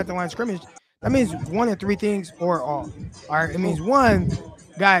turn like that at the line of scrimmage, that means one of three things or all. All right. It means one,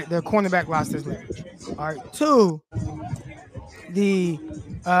 the cornerback lost his leverage. All right. 2, the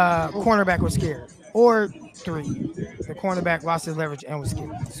cornerback was scared. Or 3, the cornerback lost his leverage and was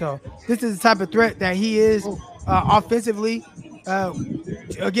scared. So this is the type of threat that he is offensively.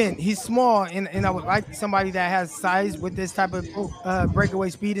 Again, he's small, and I would like somebody that has size with this type of breakaway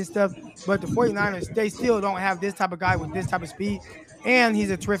speed and stuff. But the 49ers, they still don't have this type of guy with this type of speed. And he's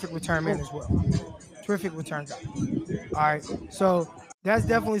a terrific return man as well. Terrific return guy. All right. So that's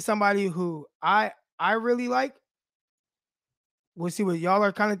definitely somebody who I really like. We'll see what y'all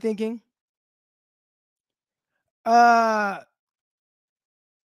are kind of thinking. There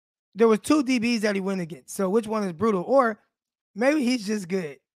was 2 DBs that he went against. So which one is brutal? Or maybe he's just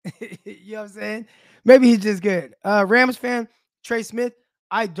good. You know what I'm saying? Maybe he's just good. Rams fan, Trey Smith.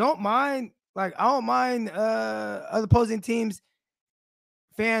 I don't mind other opposing teams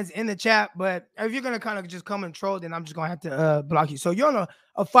fans in the chat, but if you're gonna kind of just come and troll, then I'm just gonna have to block you. So you're on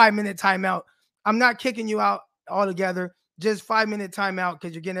a 5-minute timeout. I'm not kicking you out altogether. Just 5-minute timeout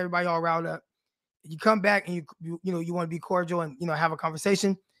because you're getting everybody all riled up. You come back and you want to be cordial and have a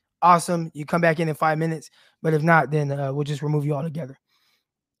conversation. Awesome. You come back in 5 minutes, but if not, then we'll just remove you all together.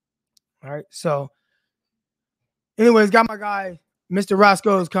 All right. So, anyways, got my guy Mr.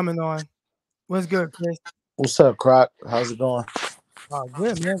 Roscoe is coming on. What's good, Chris? What's up, Croc? How's it going? Oh,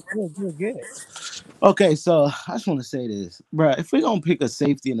 good, man. Good. Okay, so I just want to say this, bro. If we're gonna pick a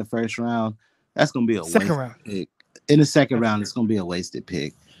safety in the first round, that's gonna be a second round pick. In the second round, it's gonna be a wasted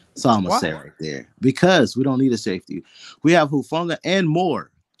pick. That's all I'm gonna say right there. Because we don't need a safety. We have Hufanga and more,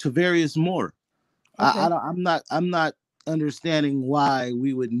 Tavarius Moore. Okay. I'm not understanding why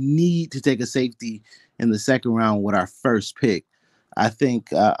we would need to take a safety in the second round with our first pick. I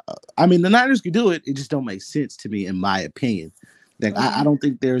think the Niners could do it. It just don't make sense to me, in my opinion. Like, I don't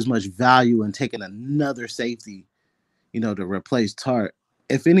think there's much value in taking another safety, to replace Tart.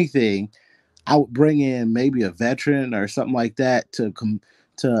 If anything, I would bring in maybe a veteran or something like that to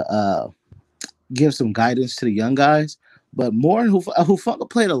give some guidance to the young guys. But more, Hufanga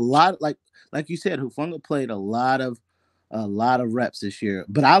played a lot, like you said, Hufanga played a lot of reps this year.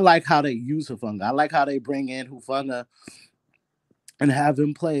 But I like how they use Hufanga. I like how they bring in Hufanga and have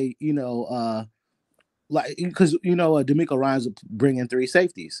him play, because DeMeco Ryans would bring in 3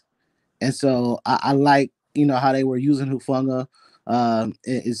 safeties, and so I like how they were using Hufanga.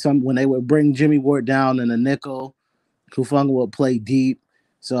 When they would bring Jimmy Ward down in a nickel, Hufanga would play deep.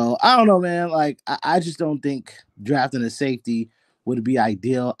 So I don't know, man. Like I just don't think drafting a safety would be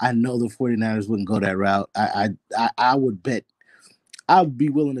ideal. I know the 49ers wouldn't go that route. I would bet. I would be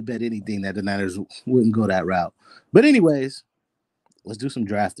willing to bet anything that the Niners wouldn't go that route. But anyways, let's do some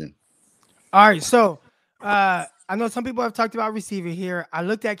drafting. All right, so I know some people have talked about receiver here. I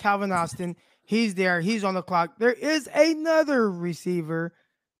looked at Calvin Austin. He's there. He's on the clock. There is another receiver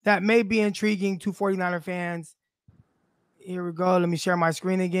that may be intriguing to 49er fans. Here we go. Let me share my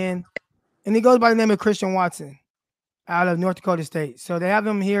screen again. And he goes by the name of Christian Watson out of North Dakota State. So they have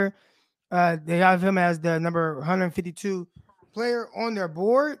him here. They have him as the number 152 player on their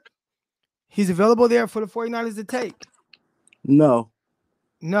board. He's available there for the 49ers to take. No.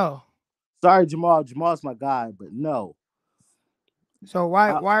 Sorry, Jamal. Jamal's my guy, but no. So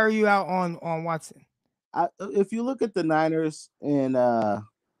why are you out on Watson? If you look at the Niners and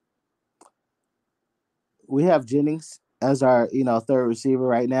we have Jennings as our third receiver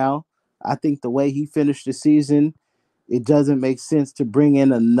right now. I think the way he finished the season, it doesn't make sense to bring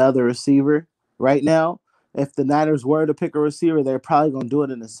in another receiver right now. If the Niners were to pick a receiver, they're probably going to do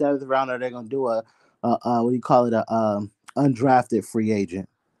it in the 7th round, or they're going to do a undrafted free agent.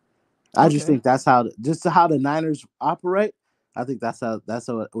 I just think that's how the Niners operate. I think that's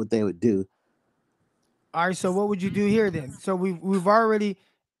what they would do. All right, so what would you do here then? So we've already,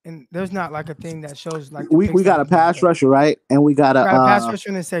 and there's not like a thing that shows like we got a pass rusher, right? And we got a pass rusher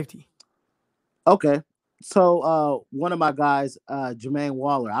and a safety. Okay, so one of my guys, Jermaine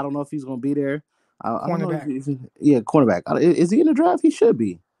Waller. I don't know if he's going to be there. Cornerback. Cornerback. Is he in the draft? He should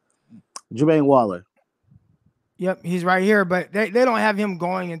be. Jermaine Waller. Yep, he's right here, but they don't have him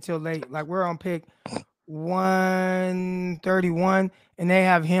going until late. Like we're on pick 131, and they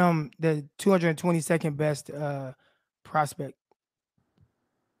have him the 222nd best prospect.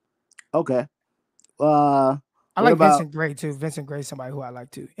 Okay. I like Vincent Gray too. Vincent Gray, somebody who I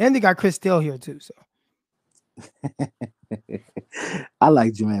like too, and they got Chris Steele here too. So I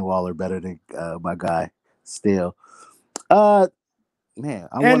like Jermaine Waller better than my guy Steele. Man,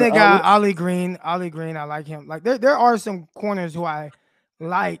 they got Ollie Green. Ollie Green, I like him. Like there are some corners who I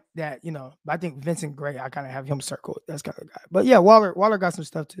like that, but I think Vincent Gray, I kind of have him circled. That's kind of the guy. But yeah, Waller got some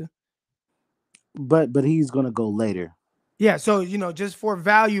stuff too. But he's gonna go later. Yeah, so just for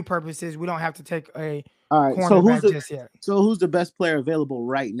value purposes, we don't have to take a All right. cornerback just yet. So who's the best player available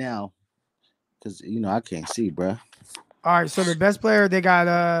right now? Because I can't see, bro. All right, so the best player they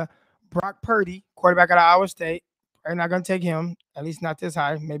got Brock Purdy, quarterback out of Iowa State. They're not gonna take him, at least not this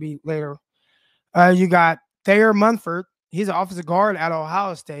high, maybe later. You got Thayer Munford. He's an offensive guard out of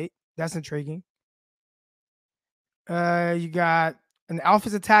Ohio State. That's intriguing. You got an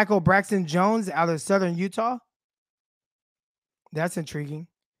offensive tackle, Braxton Jones, out of Southern Utah. That's intriguing.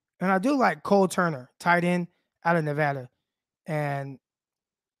 And I do like Cole Turner, tight end out of Nevada. And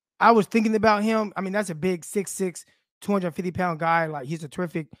I was thinking about him. I mean, that's a big 6'6", 250-pound guy. Like, he's a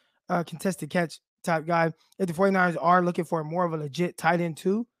terrific contested catch type guy. If the 49ers are looking for more of a legit tight end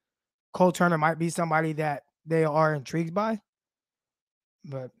too, Cole Turner might be somebody that they are intrigued by.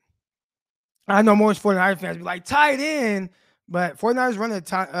 But I know most 49ers fans be like, tight end, but 49ers run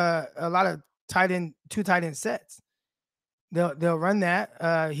a lot of two tight end sets. They'll run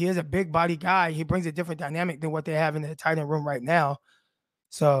that. He is a big body guy. He brings a different dynamic than what they have in the tight end room right now.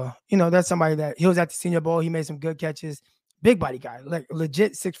 So, that's somebody that he was at the Senior Bowl. He made some good catches. Big body guy, like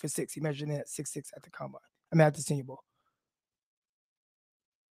legit 6'6". He measured in at 6'6" at the combine. At the Senior Bowl.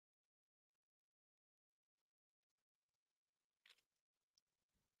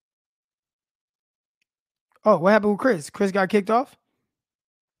 Oh, what happened with Chris? Chris got kicked off?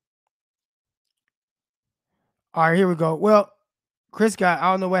 All right, here we go. Well, I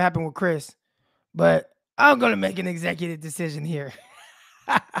don't know what happened with Chris, but I'm going to make an executive decision here.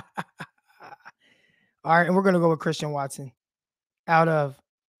 All right, and we're going to go with Christian Watson out of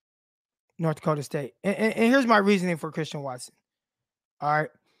North Dakota State. And here's my reasoning for Christian Watson. All right.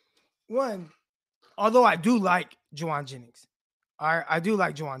 One, although I do like Jauan Jennings. All right, I do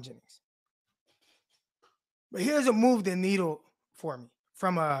like Jauan Jennings. But here's a move the needle for me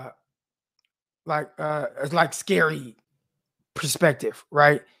from a scary perspective,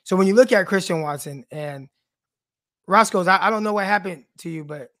 right? So when you look at Christian Watson and Roscoe's, I don't know what happened to you,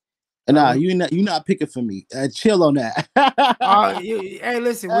 but nah, you're not picking for me. Chill on that. Hey,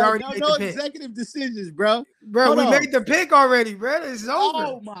 listen, we already made the pick. Executive decisions, bro. Bro, we made the pick already, bro. It's over.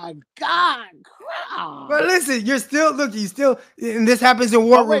 Oh my God. But listen, and this happens in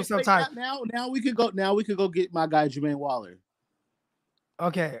war room sometimes. Now we could go get my guy Jermaine Waller.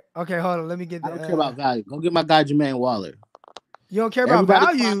 Okay, hold on. Let me get I don't care about value. Go get my guy Jermaine Waller. You don't care about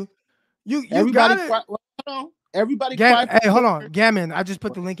value. You Everybody hey, hold on. Gammon, I just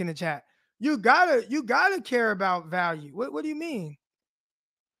put the link in the chat. You gotta care about value. What do you mean?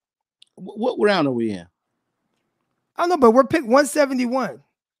 What round are we in? I don't know, but we're picked 171.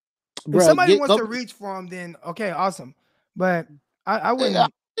 Bro, if somebody wants to reach for him, then okay, awesome. But I wouldn't. I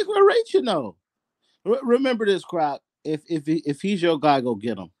think we're reaching though. Remember this, Croc. If he's your guy, go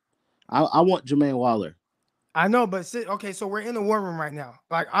get him. I want Jermaine Waller. I know, but so we're in the war room right now.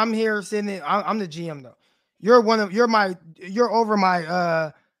 Like, I'm here sitting. I'm the GM though. You're over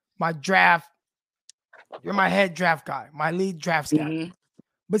my draft. You're my head draft guy, my lead draft scout. Mm-hmm.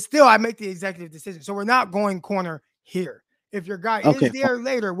 But still, I make the executive decision. So we're not going corner here. If your guy is there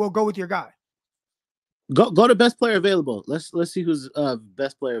later, we'll go with your guy. Go to best player available. Let's see who's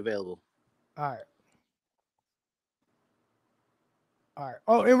best player available. All right.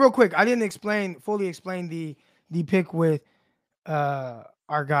 Oh, and real quick, I didn't fully explain the pick with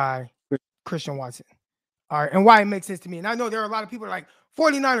our guy Christian Watson. All right, and why it makes sense to me. And I know there are a lot of people that are like,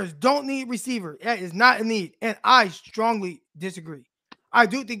 49ers don't need receiver. That is not a need. And I strongly disagree. I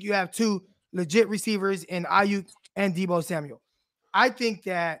do think you have two legit receivers in Aiyuk and Deebo Samuel. I think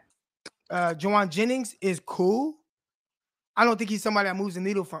that Jauan Jennings is cool. I don't think he's somebody that moves the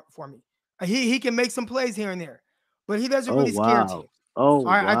needle for me. He can make some plays here and there, but he doesn't really scare teams. All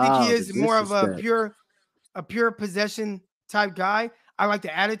right, I think he is more of a pure possession type guy. I like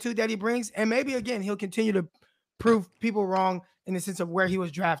the attitude that he brings, and maybe again he'll continue to prove people wrong in the sense of where he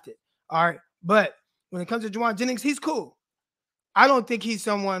was drafted. All right, but when it comes to Jauan Jennings, he's cool. I don't think he's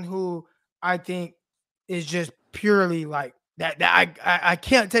someone who I think is just purely like that. I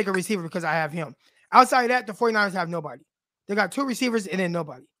can't take a receiver because I have him. Outside of that, the 49ers have nobody. They got two receivers and then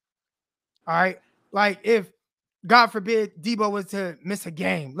nobody. All right, like if God forbid Deebo was to miss a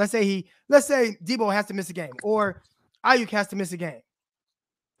game, let's say Deebo has to miss a game or Aiyuk has to miss a game.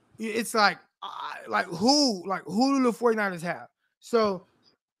 It's like who do the 49ers have? So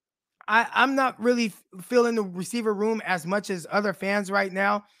I'm not really feeling the receiver room as much as other fans right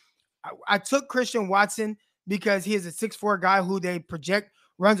now. I took Christian Watson because he is a 6'4" guy who they project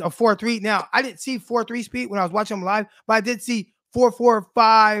runs a 4.3. Now, I didn't see 4.3 speed when I was watching him live, but I did see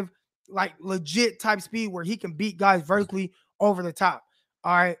 4.45, like legit type speed where he can beat guys vertically over the top.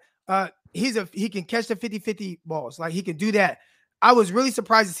 All right. he can catch the 50-50 balls. Like he can do that. I was really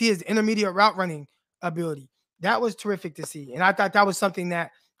surprised to see his intermediate route running ability. That was terrific to see. And I thought that was something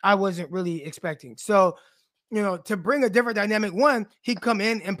that I wasn't really expecting. So, to bring a different dynamic, one, he'd come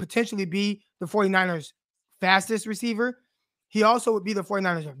in and potentially be the 49ers fastest receiver. He also would be the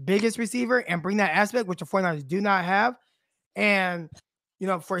 49ers biggest receiver and bring that aspect, which the 49ers do not have. And,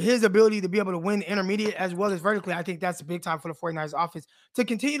 for his ability to be able to win intermediate as well as vertically, I think that's a big time for the 49ers offense to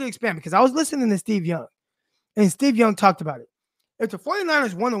continue to expand, because I was listening to Steve Young, and Steve Young talked about it. If the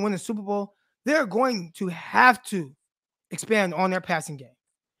 49ers want to win the Super Bowl, they're going to have to expand on their passing game.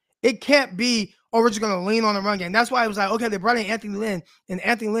 It can't be, we're just going to lean on the run game. That's why I was like, okay, they brought in Anthony Lynn, and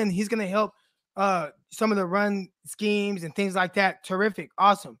Anthony Lynn, he's going to help some of the run schemes and things like that. Terrific.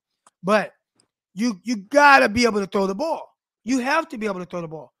 Awesome. But you got to be able to throw the ball. You have to be able to throw the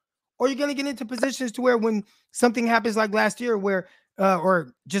ball, or you're going to get into positions to where when something happens like last year where,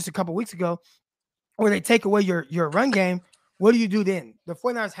 or just a couple weeks ago, where they take away your run game, what do you do then? The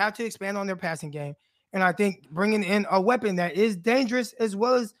 49ers have to expand on their passing game. And I think bringing in a weapon that is dangerous, as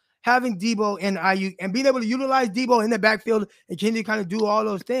well as having Debo and Aiyuk and being able to utilize Debo in the backfield and can you kind of do all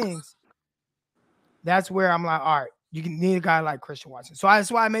those things, that's where I'm like, all right, you need a guy like Christian Watson. So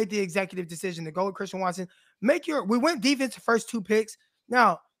that's why I made the executive decision to go with Christian Watson. We went defense the first 2 picks.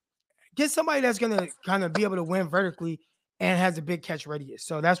 Now, get somebody that's going to kind of be able to win vertically and has a big catch radius.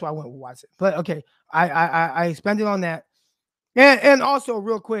 So that's why I went with Watson. But okay, I expanded on that. And also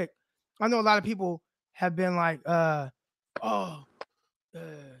real quick, I know a lot of people have been like, Jamar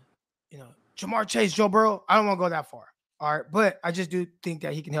Chase, Joe Burrow. I don't want to go that far. All right. But I just do think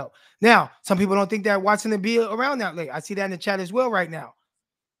that he can help. Now, some people don't think that Watson will be around that late. I see that in the chat as well right now.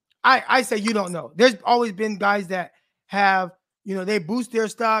 I say you don't know. There's always been guys that have, they boost their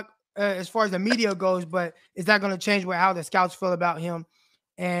stock as far as the media goes, but is that going to change how the scouts feel about him?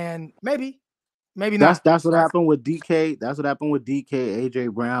 And maybe not. That's what happened with DK. That's what happened with DK,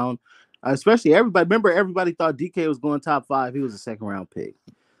 AJ Brown. Especially everybody thought DK was going top 5. He was a second round pick.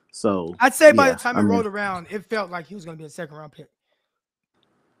 So I'd say by the time it rolled around, it felt like he was going to be a second round pick.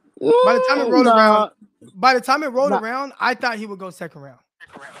 By the time it rolled around, I thought he would go second round.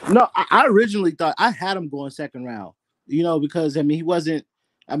 No, I originally thought I had him going second round, because he wasn't,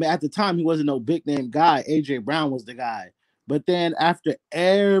 at the time he wasn't no big name guy. AJ Brown was the guy. But then after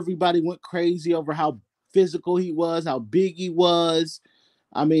everybody went crazy over how physical he was, how big he was,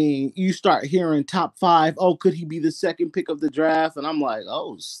 you start hearing top 5. Oh, could he be the second pick of the draft? And I'm like,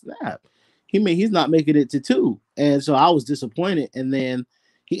 oh, snap. He's not making it to 2. And so I was disappointed. And then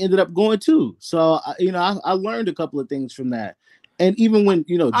he ended up going 2. So, I learned a couple of things from that. And even when,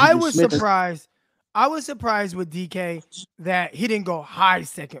 I was surprised with DK that he didn't go high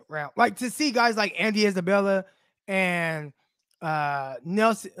second round. Like to see guys like Andy Isabella and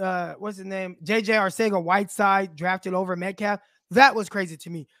Nelson, what's his name? JJ Arcega-Whiteside drafted over Metcalf. That was crazy to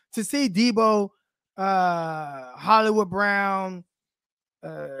me. To see Debo, Hollywood Brown,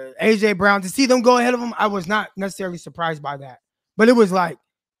 AJ Brown, to see them go ahead of him, I was not necessarily surprised by that. But it was like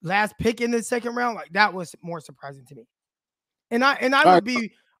last pick in the second round, like that was more surprising to me. And I'll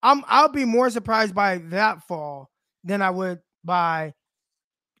be more surprised by that fall than I would by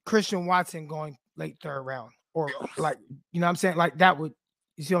Christian Watson going late third round, or like, what I'm saying? Like that would,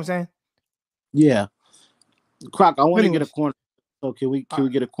 you see what I'm saying? Yeah. Croc, I want to get a corner. So can we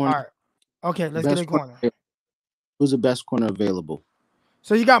get a corner? All right. Okay, let's get a corner. Who's the best corner available?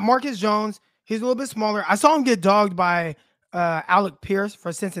 So you got Marcus Jones. He's a little bit smaller. I saw him get dogged by Alec Pierce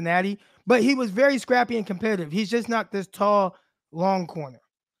for Cincinnati, but he was very scrappy and competitive. He's just not this tall, long corner.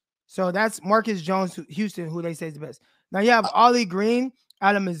 So that's Marcus Jones, Houston, who they say is the best. Now you have Ollie Green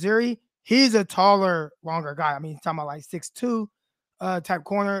out of Missouri. He's a taller, longer guy. He's talking about like 6'2" type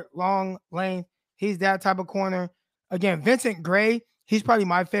corner, long lane. He's that type of corner. Again, Vincent Gray, he's probably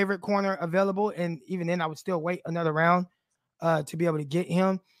my favorite corner available. And even then, I would still wait another round to be able to get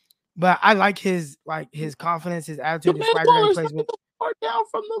him. But I like his confidence, his attitude, his swagger and placement. Down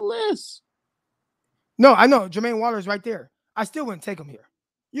from the list. No, I know. Jermaine Waller's right there. I still wouldn't take him here.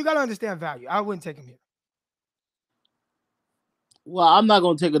 You got to understand value. I wouldn't take him here. Well, I'm not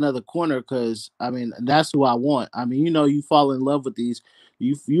going to take another corner because, that's who I want. You fall in love with these.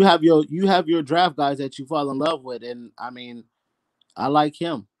 You have your draft guys that you fall in love with, and I like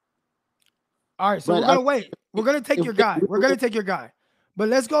him. All right, so we're gonna wait. We're gonna take your guy. But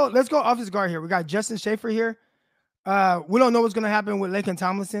let's go offensive guard here. We got Justin Schaefer here. We don't know what's gonna happen with Laken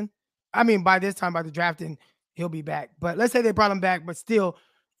Tomlinson. By this time, by the drafting, he'll be back. But let's say they brought him back, but still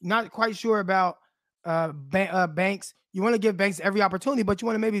not quite sure about Banks. You want to give Banks every opportunity, but you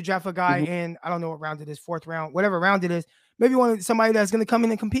want to maybe draft a guy in, I don't know what round it is, 4th round, whatever round it is. Maybe you want somebody that's going to come in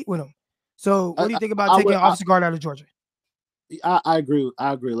and compete with him. So what do you think about taking offensive guard out of Georgia? I agree.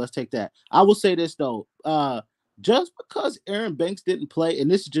 Let's take that. I will say this though. Just because Aaron Banks didn't play, and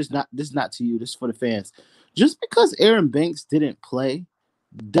this is not to you, this is for the fans. Just because Aaron Banks didn't play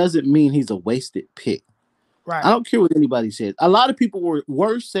doesn't mean he's a wasted pick. Right. I don't care what anybody says. A lot of people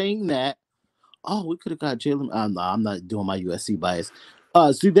were saying that, oh, we could have got Jalen. No, I'm not doing my USC bias.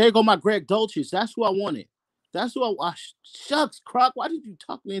 So there go my Greg Dulcich. That's who I wanted. That's who shucks, Croc. Why did you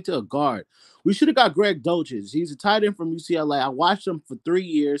talk me into a guard? We should have got Greg Dulcich. He's a tight end from UCLA. I watched him for 3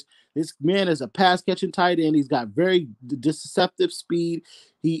 years. This man is a pass-catching tight end. He's got very deceptive speed.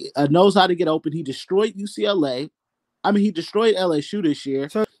 He knows how to get open. He destroyed UCLA. I mean, he destroyed LSU this year.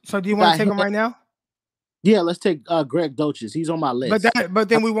 So do you want to take him right now? Yeah, let's take Greg Dulcich. He's on my list. But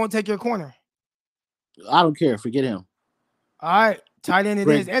then we won't take your corner. I don't care. Forget him. All right. Tight end it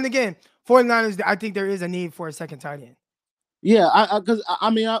is. And again, 49ers, I think there is a need for a second tight end. Yeah, because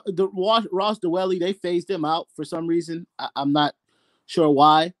Ross Dwelly, they phased him out for some reason. I'm not sure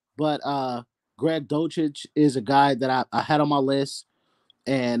why, but Greg Dulcich is a guy that I had on my list.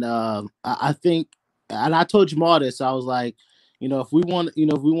 And I think, and I told Jamal this, I was like, if we want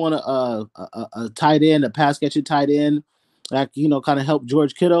a tight end, a pass catching tight end, like, kind of help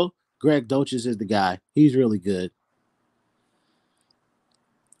George Kittle, Greg Dulcich is the guy. He's really good.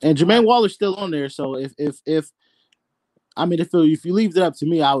 And Jermaine Waller's still on there. So if you leave it up to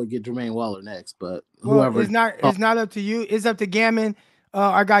me, I would get Jermaine Waller next, but whoever. It's not up to you. It's up to Gammon.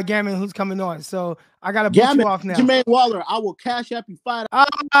 I got Gammon who's coming on. So I got to boot you off now. Jermaine Waller, I will cash up you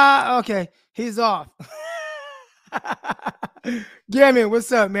 $5. Okay. He's off. Gammon,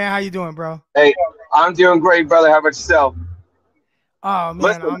 what's up, man? How you doing, bro? Hey, I'm doing great, brother. How about yourself? Oh, man,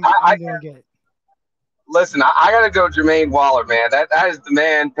 listen, I'm doing good. Listen, I got to go Jermaine Waller, man. That is the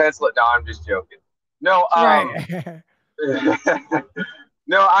man. Pencil it. No, I'm just joking. No, right.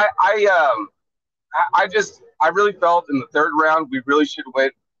 No, I really felt in the third round we really should have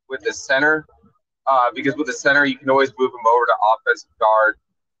went with the center, because with the center you can always move him over to offensive guard.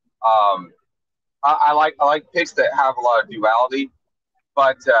 I like picks that have a lot of duality,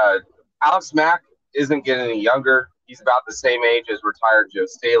 but Alex Mack isn't getting any younger. He's about the same age as retired Joe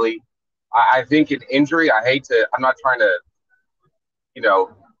Staley. I think an injury, I'm not trying to,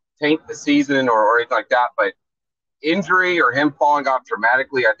 taint the season or anything like that, but injury or him falling off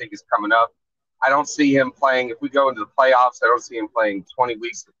dramatically, I think is coming up. I don't see him playing. If we go into the playoffs, I don't see him playing 20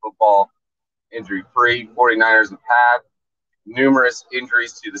 weeks of football injury-free. 49ers have had numerous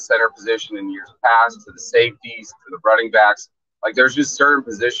injuries to the center position in years past, to the safeties, to the running backs. Like, there's just certain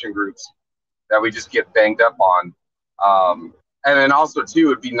position groups that we just get banged up on. And then also, too,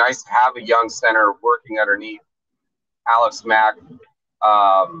 it'd be nice to have a young center working underneath Alex Mack,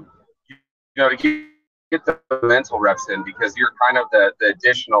 to get the mental reps in, because you're kind of the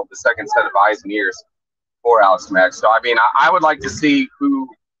second set of eyes and ears for Alex Mack. So, I mean, I would like to see who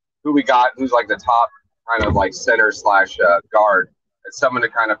we got, who's like the top kind of like center / guard, and someone to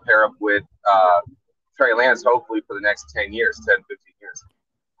kind of pair up with Trey Lance, hopefully for the next 10 years, 10, 15 years.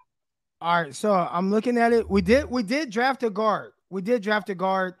 All right, so I'm looking at it. We did draft a guard.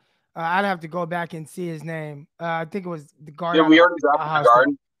 I'd have to go back and see his name. I think it was the guard. Yeah, we already drafted the guard.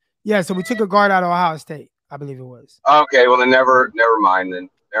 Yeah, so we took a guard out of Ohio State, I believe it was. Okay, well then never mind.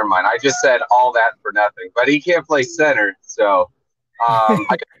 Never mind. I just said all that for nothing. But he can't play center, so I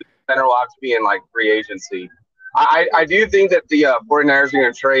guess the center will have to be in like free agency. I do think that the 49ers are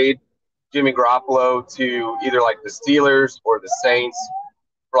going to trade Jimmy Garoppolo to either like the Steelers or the Saints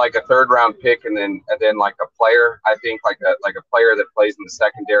for like a third round pick, and then like a player. I think like a player that plays in the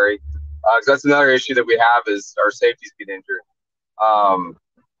secondary. Because that's another issue that we have is our safeties get injured.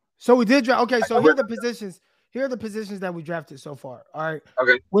 So we did draft. Okay, so here are the positions. Here are the positions that we drafted so far. All right.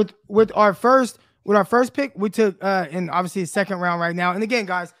 Okay. With our first pick, we took in obviously second round right now. And again,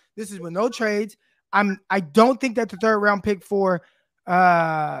 guys, this is with no trades. I don't think that the third round pick for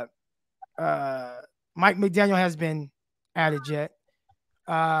Mike McDaniel has been added yet.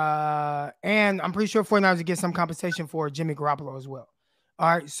 And I'm pretty sure 49ers will get some compensation for Jimmy Garoppolo as well. All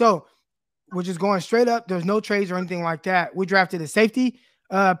right. So we're just going straight up. There's no trades or anything like that. We drafted a safety,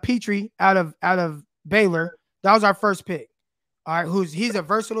 Petrie out of Baylor. That was our first pick. All right. He's a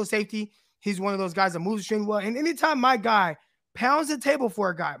versatile safety. He's one of those guys that moves extremely well. And anytime my guy pounds the table for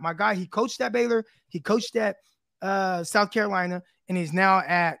a guy, he coached at Baylor, he coached at South Carolina, and he's now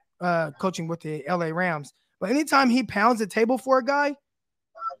at coaching with the LA Rams. But anytime he pounds the table for a guy,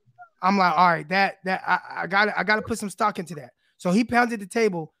 I'm like, all right, I gotta put some stock into that. So he pounded the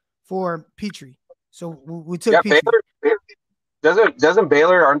table for Petrie. So we took Petrie. Baylor, doesn't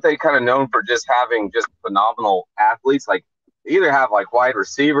Baylor, aren't they kind of known for just having just phenomenal athletes? Like, they either have like wide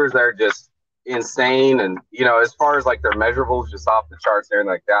receivers that are just insane, and as far as like their measurables, just off the charts and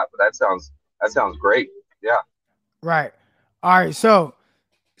everything like that. But that sounds great. Yeah. Right. All right. So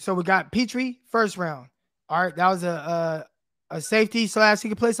we got Petrie first round. All right. That was a safety / he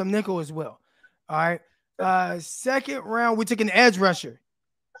could play some nickel as well. All right. Second round, we took an edge rusher.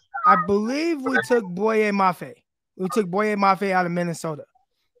 I believe we took Boye Mafe. We took Boye Mafe out of Minnesota.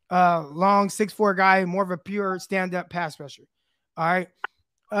 Long 6'4" guy, more of a pure stand-up pass rusher. All right.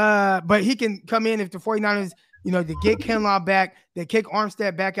 But he can come in if the 49ers, to get Kinlaw back, they kick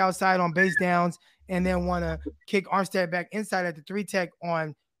Armstead back outside on base downs, and then want to kick Armstead back inside at the 3 tech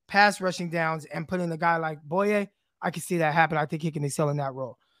on pass rushing downs and put in a guy like Boye. I can see that happen. I think he can excel in that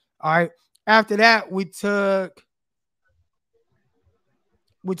role. All right. After that, we took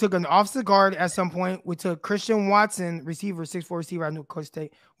an offensive guard at some point. We took Christian Watson, receiver, 6'4" receiver at New Coast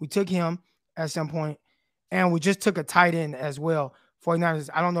State. We took him at some point, and we just took a tight end as well. 49ers,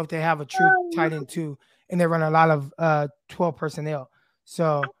 I don't know if they have a true tight end too, and they run a lot of 12 personnel.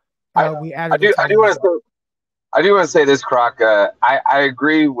 So we added. I do want to say this, Croc. I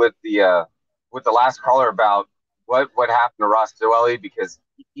agree with the last caller about what happened to Ross Dwelley, because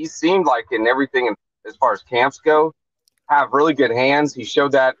he seemed like in everything as far as camps go, have really good hands. He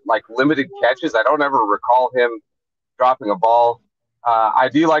showed that like limited catches. I don't ever recall him dropping a ball. I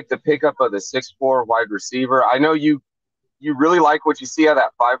do like the pickup of the 6'4" wide receiver. I know you really like what you see out of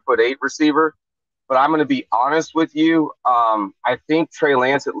that 5'8" receiver, but I'm going to be honest with you. I think Trey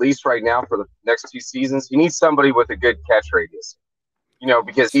Lance, at least right now for the next 2 seasons, he needs somebody with a good catch radius,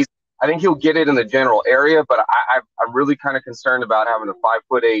 because I think he'll get it in the general area, but I'm really kind of concerned about having a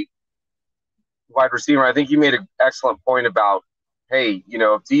 5'8" wide receiver. I think you made an excellent point about, hey,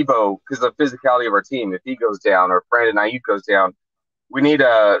 if Debo, because of the physicality of our team, if he goes down or Brandon Ayuk goes down, we need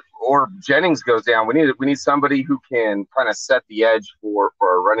or Jennings goes down. We need somebody who can kind of set the edge for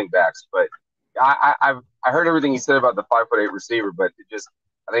our running backs. But I heard everything you said about the 5'8" receiver, but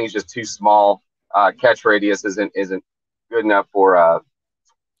I think it's just too small. Catch radius isn't good enough for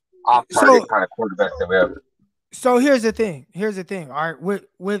off target kind of quarterback that we have. So here's the thing. All right,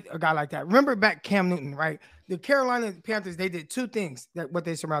 with a guy like that. Remember back Cam Newton, right? The Carolina Panthers, they did 2 things what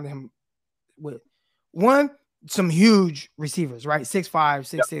they surrounded him with. One, some huge receivers, right? 6'5",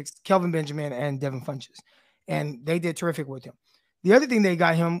 6'6", yep. Kelvin Benjamin and Devin Funchess. And they did terrific with him. The other thing they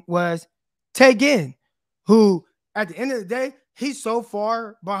got him was Tay Ginn, who at the end of the day, he's so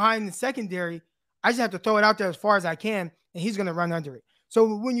far behind the secondary, I just have to throw it out there as far as I can, and he's going to run under it.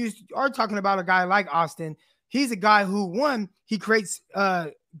 So when you are talking about a guy like Austin, he's a guy who, one, he creates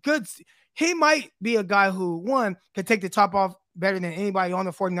good. He might be a guy who, one, can take the top off better than anybody on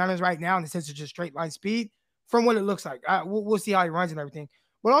the 49ers right now in the sense of just straight line speed from what it looks like. We'll see how he runs and everything.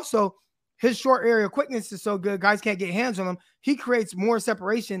 But also, his short area quickness is so good, guys can't get hands on him. He creates more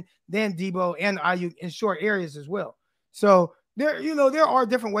separation than Debo and Ayuk in short areas as well. So there are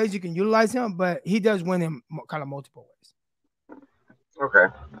different ways you can utilize him, but he does win in kind of multiple ways. Okay.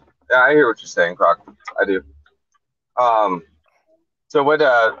 Yeah, I hear what you're saying, Croc. I do. So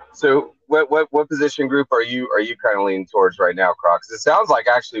what position group are you kind of leaning towards right now, Croc? Because it sounds like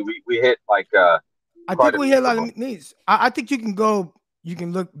actually we hit like I think we hit a lot of needs. I think you can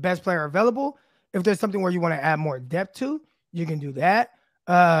look best player available. If there's something where you want to add more depth to, you can do that.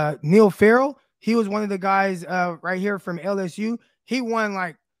 Neil Farrell, he was one of the guys right here from LSU. He won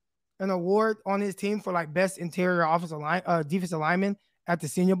like an award on his team for like best interior defensive lineman at the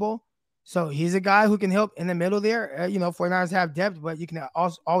Senior Bowl. So he's a guy who can help in the middle there. 49ers have depth, but you can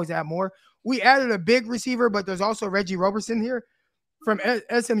also always add more. We added a big receiver, but there's also Reggie Roberson here from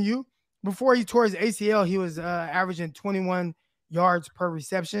SMU. Before he tore his ACL, he was averaging 21 yards per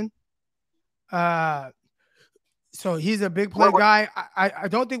reception. So he's a big play guy. I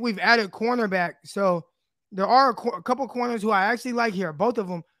don't think we've added cornerback. So there are a couple corners who I actually like here. Both of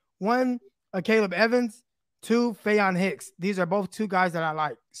them. One, Caleb Evans. 2, Faion Hicks. These are both 2 guys that I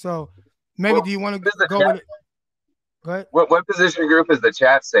like. So maybe do you want to go with it? Go ahead. What position group is the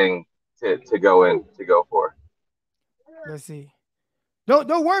chat saying to go for? Let's see.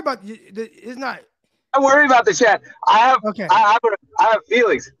 Don't worry about it's not. Don't worry about the chat. I have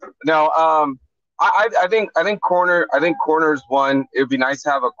feelings. No, I think corner's one. It would be nice to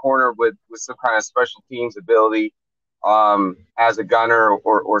have a corner with some kind of special teams ability, as a gunner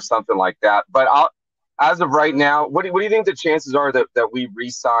or something like that. But as of right now, what do you think the chances are that we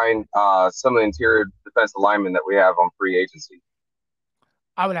re-sign some of the interior defensive linemen that we have on free agency?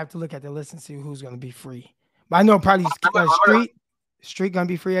 I would have to look at the list and see who's going to be free. But I know probably Street going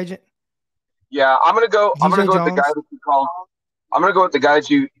to be free agent. Yeah, I'm going to go with the guy that you called. I'm going to go with the guy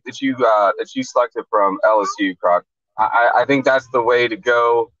that you selected from LSU, Croc. I think that's the way to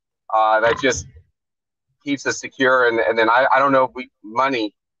go. That just keeps us secure. And then I don't know if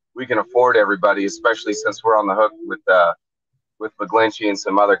we can afford everybody, especially since we're on the hook with McGlinchey and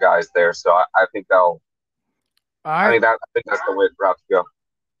some other guys there. So I think I think that's the way it's about to go.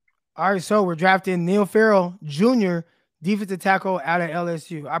 All right, so we're drafting Neil Farrell Jr., defensive tackle out of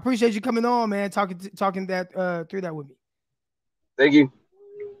LSU. I appreciate you coming on, man, talking that through that with me. Thank you.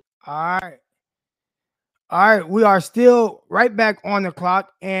 All right, we are still right back on the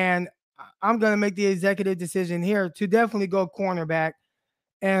clock, and I'm going to make the executive decision here to definitely go cornerback.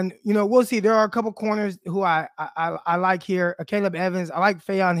 And, we'll see. There are a couple corners who I like here. Caleb Evans. I like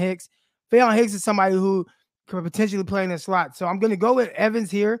Faion Hicks. Faion Hicks is somebody who could potentially play in the slot. So I'm going to go with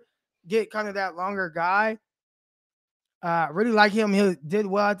Evans here, get kind of that longer guy. Really like him. He did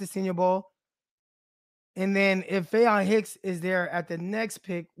well at the Senior Bowl. And then if Faion Hicks is there at the next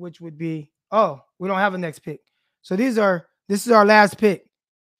pick, which would be, we don't have a next pick. So this is our last pick.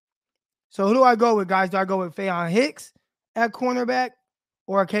 So who do I go with, guys? Do I go with Faion Hicks at cornerback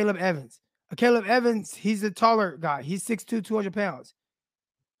or Caleb Evans? Caleb Evans, he's the taller guy. He's 6'2", 200 pounds.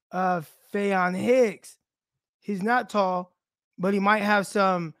 Faion Hicks, he's not tall, but he might have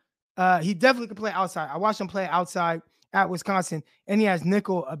some, he definitely can play outside. I watched him play outside at Wisconsin, and he has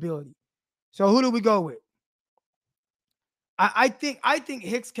nickel ability. So who do we go with? I think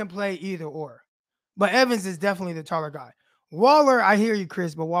Hicks can play either or, but Evans is definitely the taller guy. Waller, I hear you,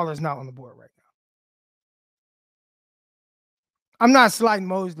 Chris, but Waller's not on the board right now. I'm not sliding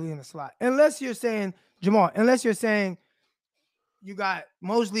Mosley in the slot. Unless you're saying, Jamal, you got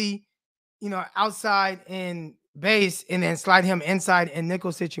Mosley, outside in base and then slide him inside in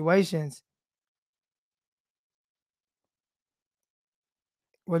nickel situations.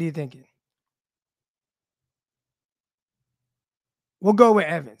 What are you thinking? We'll go with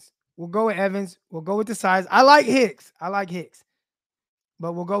Evans. We'll go with the size. I like Hicks.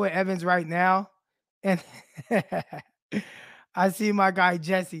 But we'll go with Evans right now. And I see my guy,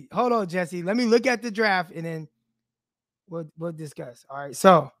 Jesse. Hold on, Jesse. Let me look at the draft, and then we'll discuss. All right,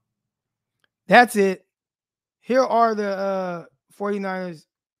 so that's it. Here are the 49ers.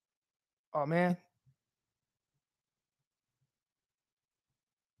 Oh, man.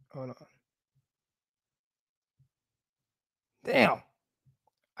 Hold on. Damn.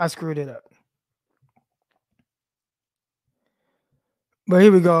 I screwed it up. But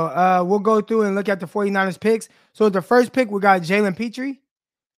here we go. We'll go through and look at the 49ers picks. So the first pick, we got Jalen Petrie,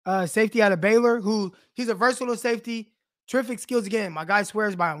 safety out of Baylor, he's a versatile safety, terrific skills again. My guy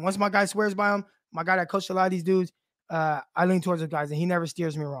swears by him. Once my guy swears by him, my guy that coached a lot of these dudes, I lean towards those guys, and he never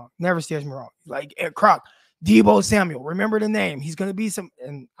steers me wrong. Like Ed Kroc, Deebo Samuel. Remember the name. He's going to be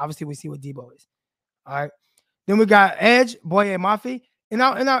and obviously we see what Deebo is. All right. Then we got Edge, Boye Mafe,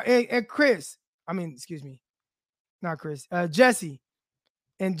 and Chris. Excuse me. Not Chris. Jesse.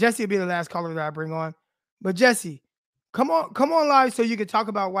 And Jesse will be the last caller that I bring on. But Jesse, come on live so you can talk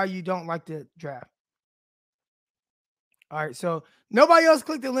about why you don't like the draft. All right, so nobody else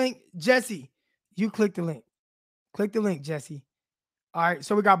click the link. Jesse, you click the link. Click the link, Jesse. All right,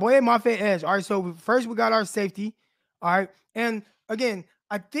 so we got Boye Mafe, Edge. All right, so first we got our safety. All right, and again,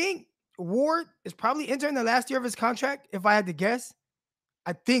 I think Ward is probably entering the last year of his contract, if I had to guess.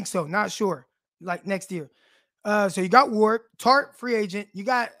 I think so, not sure, like next year. So you got Ward, Tart, free agent. You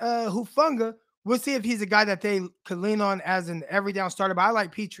got Hufanga. We'll see if he's a guy that they could lean on as an every down starter. But I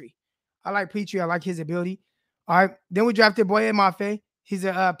like Petrie. I like his ability. All right. Then we drafted Boye Mafe. He's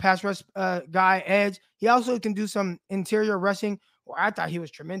a pass rush guy, edge. He also can do some interior rushing. Well, I thought he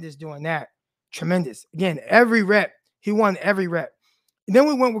was tremendous doing that. Tremendous. Again, every rep. He won every rep. And then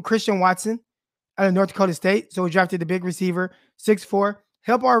we went with Christian Watson out of North Dakota State. So we drafted the big receiver, 6'4".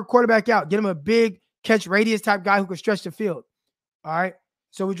 Help our quarterback out. Get him a big catch radius type guy who can stretch the field. All right.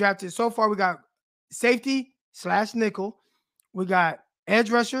 So we drafted, so far we got safety / nickel. We got edge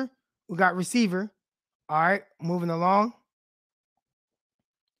rusher. We got receiver. All right. Moving along.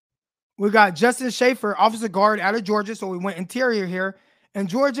 We got Justin Schaefer, offensive guard out of Georgia. So we went interior here. And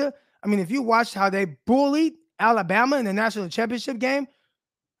Georgia, if you watched how they bullied Alabama in the national championship game,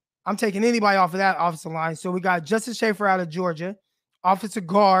 I'm taking anybody off of that offensive line. So we got Justin Schaefer out of Georgia, offensive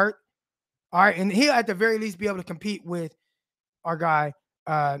guard. All right, and he'll at the very least be able to compete with our guy,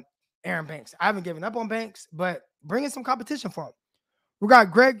 Aaron Banks. I haven't given up on Banks, but bringing some competition for him. We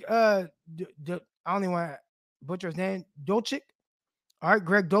got Greg, I don't even want to butcher his name, Dolchik. All right,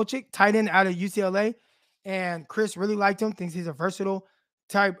 Greg Dolchik, tight end out of UCLA. And Chris really liked him, thinks he's a versatile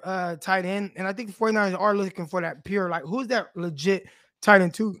type tight end. And I think the 49ers are looking for that pure, like, who's that legit tight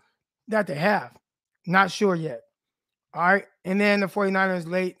end too that they have? Not sure yet. All right. And then the 49ers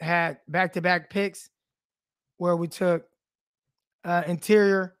late had back-to-back picks where we took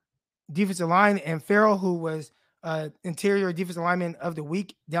interior defensive line, and Farrell, who was interior defensive lineman of the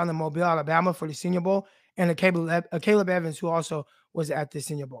week down in Mobile, Alabama for the Senior Bowl, and Caleb Evans, who also was at the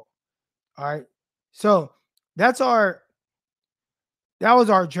Senior Bowl. All right. So that was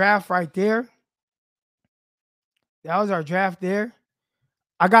our draft right there. That was our draft there.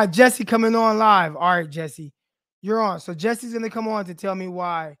 I got Jesse coming on live. All right, Jesse, you're on. So Jesse's going to come on to tell me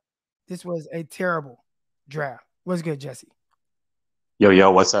why this was a terrible draft. What's good, Jesse?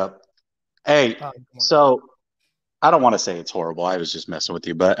 Yo, what's up? Hey, so I don't want to say it's horrible. I was just messing with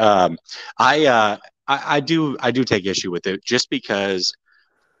you, but I do take issue with it just because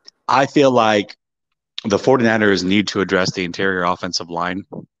I feel like the 49ers need to address the interior offensive line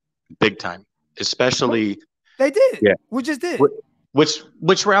big time, especially. They did. Yeah. We just did.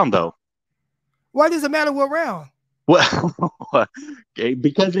 Which round, though? Why does it matter what round? Well, okay,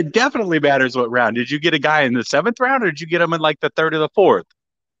 because it definitely matters what round. Did you get a guy in the 7th round, or did you get him in like the 3rd or the 4th?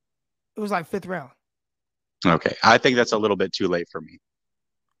 It was like 5th round. Okay, I think that's a little bit too late for me.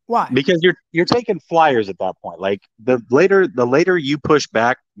 Why? Because you're taking flyers at that point. Like the later you push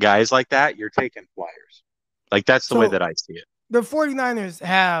back guys like that, you're taking flyers. Like that's the way that I see it. The 49ers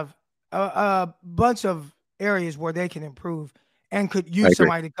have a bunch of areas where they can improve and could use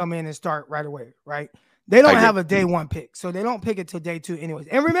somebody to come in and start right away, right? They don't have a day 1 pick, so they don't pick it till day 2 anyways.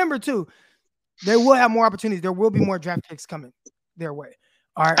 And remember, too, they will have more opportunities. There will be more draft picks coming their way.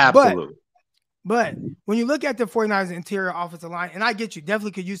 All right. Absolutely. But when you look at the 49ers interior offensive line, and I get you,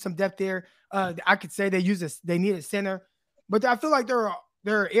 definitely could use some depth there. I could say they need a center, but I feel like there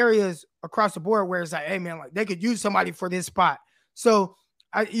are areas across the board where it's like, hey man, like they could use somebody for this spot. So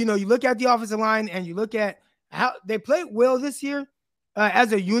you look at the offensive line and you look at how they played well this year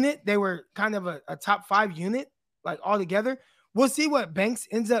as a unit. They were kind of a top 5 unit, like all together. We'll see what Banks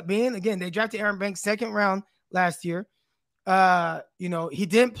ends up being. Again, they drafted Aaron Banks 2nd round last year. He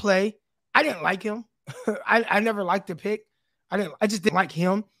didn't play. I didn't like him. I never liked the pick. I just didn't like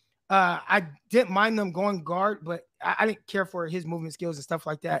him. I didn't mind them going guard, but I didn't care for his movement skills and stuff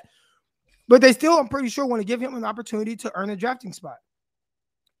like that. But they still, I'm pretty sure, want to give him an opportunity to earn a drafting spot.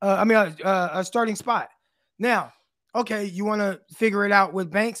 A starting spot. Now, okay, you want to figure it out with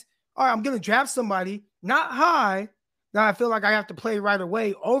Banks. All right, I'm going to draft somebody not high that I feel like I have to play right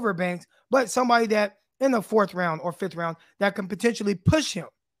away over Banks, but somebody that in the 4th round or 5th round that can potentially push him,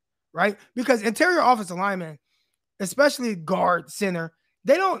 right? Because interior offensive linemen, especially guard, center,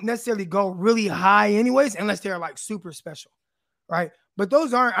 they don't necessarily go really high anyways unless they're like super special, right? But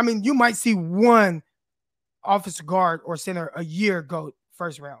those aren't, you might see one offensive guard or center a year go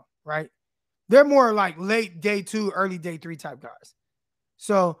 1st round, right? They're more like late day 2, early day 3 type guys.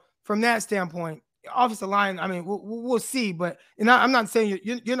 So from that standpoint, offensive line, we'll see. But I'm not saying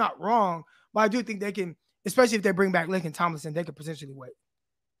you're not wrong, but I do think they can, especially if they bring back Laken Tomlinson, they could potentially wait.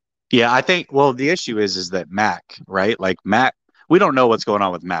 Yeah, I think, well, the issue is that Mac, right? Like Mac, we don't know what's going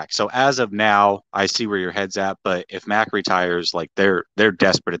on with Mac. So as of now, I see where your head's at. But if Mac retires, like they're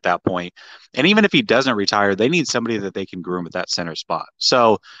desperate at that point. And even if he doesn't retire, they need somebody that they can groom at that center spot.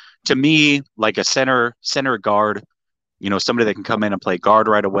 So to me, like a center guard, somebody that can come in and play guard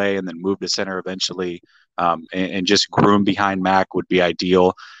right away and then move to center eventually, and just groom behind Mac would be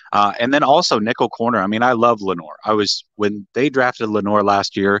ideal. And then also nickel corner. I love Lenore. When they drafted Lenore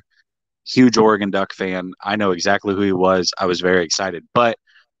last year, huge Oregon Duck fan. I know exactly who he was. I was very excited. But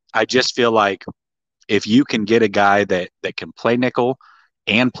I just feel like if you can get a guy that can play nickel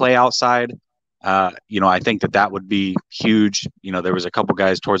and play outside, I think that would be huge. There was a couple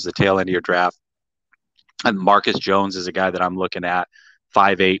guys towards the tail end of your draft. And Marcus Jones is a guy that I'm looking at,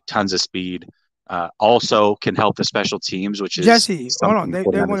 5'8", tons of speed. Also can help the special teams, which is Jesse. Hold on, they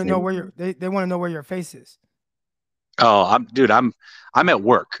want to know where they want to know where your face is. Oh, I'm at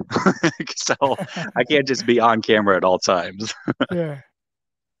work, so I can't just be on camera at all times. Yeah,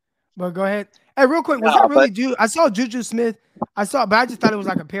 but go ahead. Hey, real quick, was that really I saw Juju Smith. But I just thought it was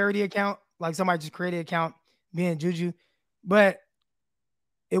like a parody account, like somebody just created an account being Juju, but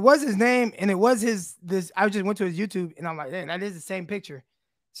it was his name and it was this. I just went to his YouTube and I'm like, hey, that is the same picture.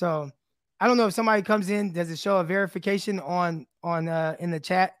 So I don't know if somebody comes in, does it show a verification on in the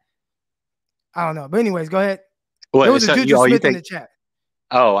chat? I don't know, but anyways, go ahead. Well, there was a Juju Smith in the chat.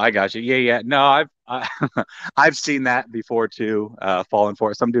 Oh, I got you. Yeah. No, I've seen that before too. Falling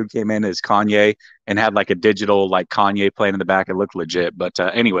for it. Some dude came in as Kanye and had like a digital like Kanye playing in the back. It looked legit. But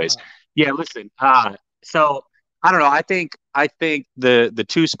anyways, yeah. Listen. So I don't know. I think the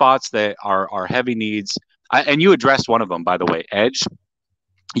 2 spots that are heavy needs, and you addressed one of them, by the way, edge.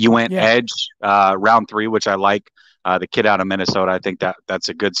 You went edge round 3, which I like. The kid out of Minnesota. I think that's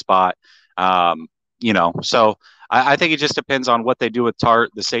a good spot. So I think it just depends on what they do with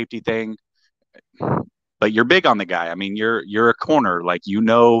Tart, the safety thing. But you're big on the guy. I mean, you're a corner, like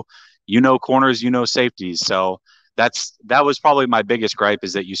corners, safeties. So that was probably my biggest gripe,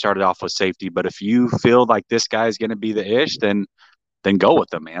 is that you started off with safety. But if you feel like this guy's going to be the ish, then go with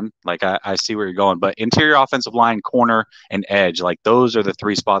them, man. Like I see where you're going. But interior offensive line, corner, and edge, like those are the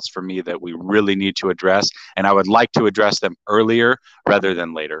three spots for me that we really need to address. And I would like to address them earlier rather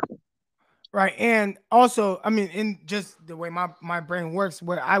than later. Right. And also, I mean, in just the way my brain works,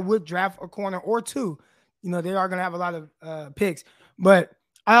 where I would draft a corner or two, they are going to have a lot of picks, but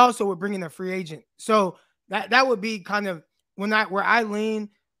I also would bring in a free agent. So that would be kind of where I lean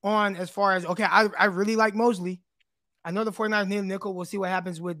on, as far as, okay, I really like Mosley. I know the 49ers need a nickel. We'll see what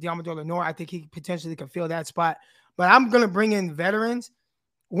happens with Deommodore Lenoir. I think he potentially could fill that spot, but I'm going to bring in veterans.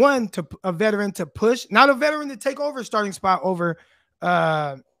 A veteran to push, not a veteran to take over a starting spot over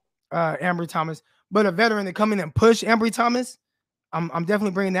Ambry Thomas, but a veteran to come in and push Ambry Thomas. I'm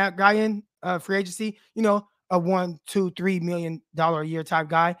definitely bringing that guy in free agency, a $1, $2, $3 million a year type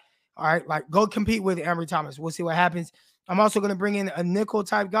guy. All right. Like, go compete with Ambry Thomas. We'll see what happens. I'm also going to bring in a nickel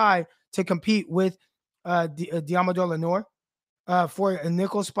type guy to compete with Deommodore Lenoir for a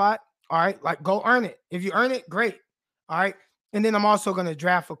nickel spot. All right. Like, go earn it. If you earn it, great. All right. And then I'm also going to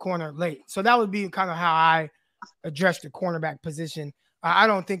draft a corner late. So that would be kind of how I address the cornerback position. I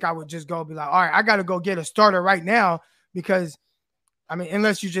don't think I would just go be like, all right, I got to go get a starter right now, because, I mean,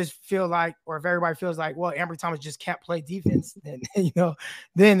 unless you just feel like, or if everybody feels like, well, Ambry Thomas just can't play defense, then,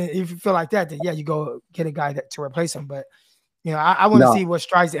 then if you feel like that, then yeah, you go get a guy to replace him. But, I want to see what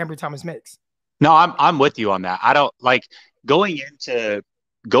strides Ambry Thomas makes. No, I'm with you on that. I don't like going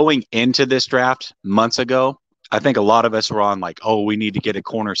into this draft months ago. I think a lot of us were on like, oh, we need to get a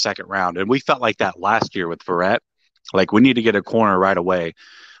corner second round. And we felt like that last year with Verrett. Like, we need to get a corner right away.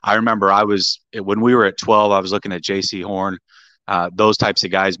 I remember when we were at 12, I was looking at J.C. Horn, those types of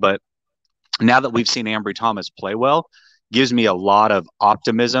guys. But now that we've seen Ambry Thomas play well, gives me a lot of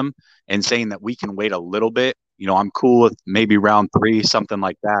optimism, and saying that we can wait a little bit. I'm cool with maybe round 3, something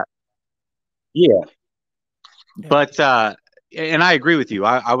like that. Yeah. But and I agree with you.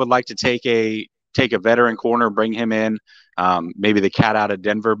 I would like to take a veteran corner, bring him in, maybe the cat out of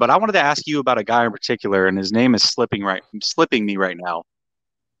Denver. But I wanted to ask you about a guy in particular, and his name is slipping me right now.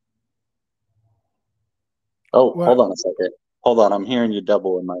 Oh, what? Hold on a second. Hold on. I'm hearing you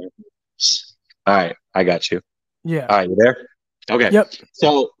double in my ears. All right. I got you. Yeah. All right. You there? Okay. Yep.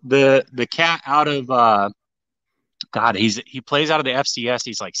 So the cat out of God, he plays out of the FCS.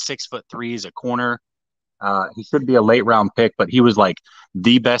 He's like 6'3". He's a corner. He should be a late round pick, but he was like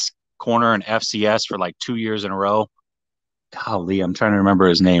the best corner in FCS for like 2 years in a row. Golly, I'm trying to remember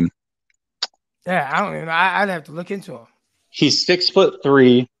his name. Yeah, I don't even know. I'd have to look into him. He's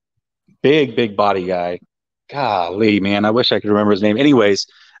 6'3", big body guy. Golly, man, I wish I could remember his name. Anyways,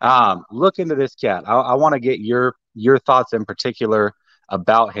 look into this cat. I want to get your thoughts in particular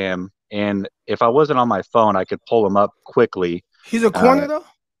about him. And if I wasn't on my phone, I could pull him up quickly. He's a corner, though?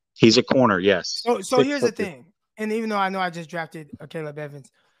 He's a corner, yes. So here's the thing. And even though I know I just drafted Caleb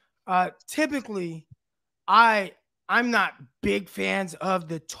Evans, typically I'm not big fans of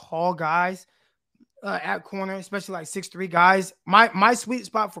the tall guys at corner, especially like 6'3" guys. My sweet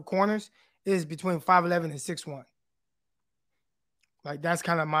spot for corners is between 5'11" and 6'1". Like, that's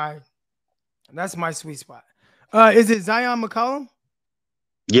kind of my sweet spot. Is it Zion McCollum?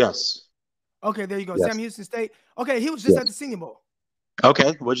 Yes. Okay, there you go. Yes. Sam Houston State. Okay, he was just at the Senior Bowl.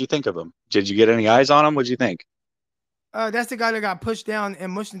 Okay, what'd you think of him? Did you get any eyes on him? What'd you think? That's the guy that got pushed down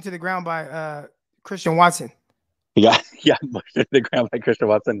and mushed into the ground by Christian Watson. Yeah, mushed into the ground by Christian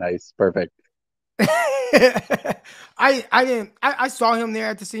Watson. Nice, perfect. I saw him there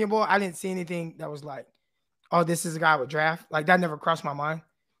at the Senior Bowl. I didn't see anything that was like, oh, this is a guy I would draft. Like, that never crossed my mind.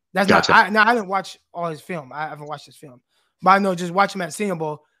 That's gotcha. I didn't watch all his film. I haven't watched his film, but I know just watch him at Senior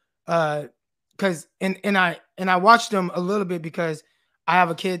Bowl. Because I watched him a little bit because I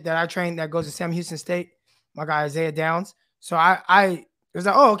have a kid that I train that goes to Sam Houston State. My guy Isaiah Downs. So I was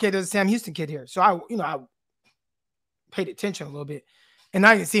like, oh, okay, there's a Sam Houston kid here. So I paid attention a little bit, and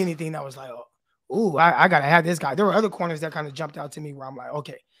I didn't see anything that was like, oh, I gotta have this guy. There were other corners that kind of jumped out to me where I'm like,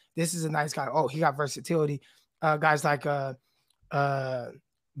 okay, this is a nice guy. Oh, he got versatility. Guys like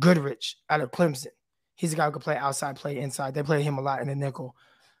Goodrich out of Clemson. He's a guy who could play outside, play inside. They played him a lot in the nickel.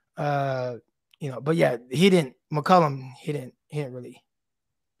 But yeah, McCollum, he didn't really.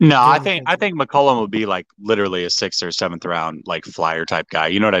 No, I think McCollum would be like literally a 6th or 7th round, like flyer type guy.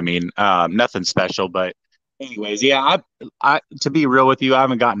 You know what I mean? Nothing special, but anyways, yeah, I to be real with you, I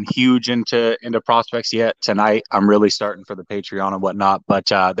haven't gotten huge into prospects yet. Tonight, I'm really starting for the Patreon and whatnot, but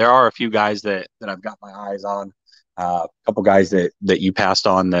there are a few guys that I've got my eyes on. A couple guys that you passed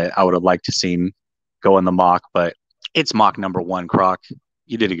on that I would have liked to seen go in the mock, but it's mock number 1, Croc.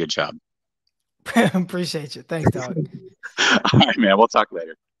 You did a good job. Appreciate you. Thanks, dog. All right, man. We'll talk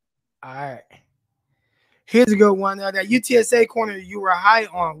later. All right. Here's a good one. That UTSA corner you were high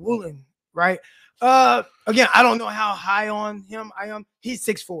on, Woolen, right? Again, I don't know how high on him I am. He's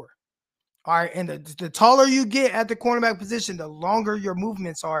 6'4". All right, and the taller you get at the cornerback position, the longer your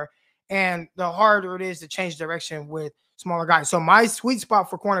movements are, and the harder it is to change direction with smaller guys. So my sweet spot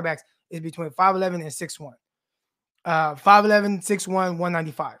for cornerbacks is between 5'11" and 6'1". 5'11", 6'1",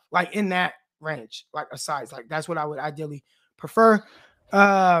 195. Like in that range, like a size. Like that's what I would ideally prefer.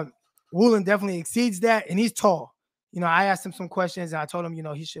 Woolen definitely exceeds that, and he's tall. You know, I asked him some questions, and I told him, you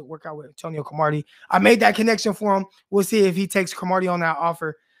know, he should work out with Antonio Cromartie. I made that connection for him. We'll see if he takes Cromartie on that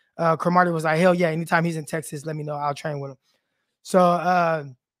offer. Cromartie was like, hell yeah, anytime he's in Texas, let me know. I'll train with him.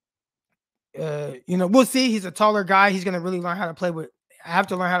 So, you know, we'll see. He's a taller guy. He's going to really learn how to play with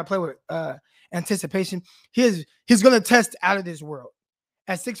anticipation. He's going to test out of this world.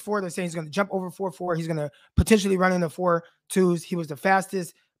 At 6'4", they're saying he's going to jump over 4'4". He's going to potentially run into 4.2s. He was the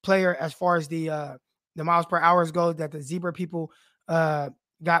fastest player as far as the miles per hour goes that the Zebra people got.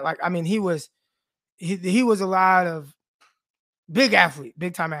 Like, I mean, he was a lot of big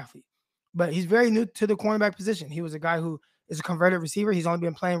time athlete, but he's very new to the cornerback position. He was a guy who is a converted receiver. He's only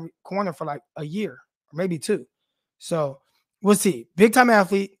been playing corner for like a year or maybe 2. So we'll see. Big time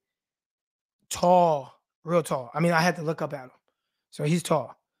athlete, tall, real tall. I mean, I had to look up at him. So he's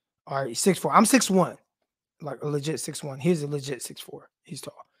tall. All right, 6'4". I'm 6'1", like a legit 6'1". He's a legit 6'4". He's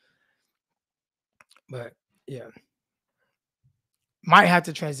tall. But yeah, might have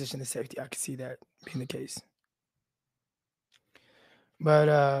to transition to safety. I can see that being the case.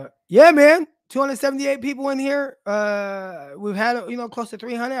 But yeah, man, 278 people in here. We've had, you know, close to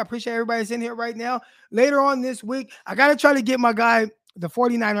 300. I appreciate everybody that's in here right now. Later on this week, I got to try to get my guy, the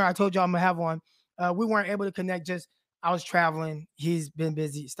 49er I told you I'm going to have on. We weren't able to connect. Just I was traveling. He's been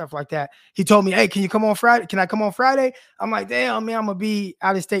busy, stuff like that. He told me, hey, can you come on Friday? Can I come on Friday? I'm like, damn, man, I'm going to be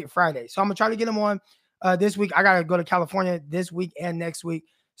out of state Friday. So I'm going to try to get him on this week. I got to go to California this week and next week.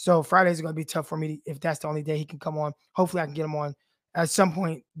 So Fridays are going to be tough for me if that's the only day he can come on. Hopefully I can get him on at some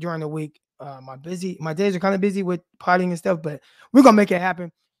point during the week. My days are kind of busy with potting and stuff, but we're going to make it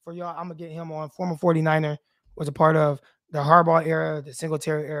happen for y'all. I'm going to get him on. Former 49er, was a part of the Harbaugh era, the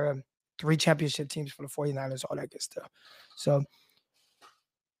Singletary era, 3 championship teams for the 49ers, all that good stuff. So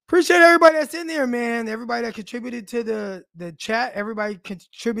appreciate everybody that's in there, man. Everybody that contributed to the chat. Everybody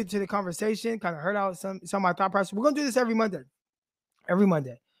contributed to the conversation. Kind of heard out some of my thought process. We're going to do this every Monday. Every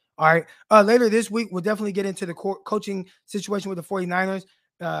Monday. All right. Later this week, we'll definitely get into the coaching situation with the 49ers.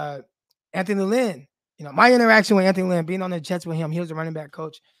 Anthony Lynn, you know, my interaction with Anthony Lynn, being on the Jets with him, he was a running back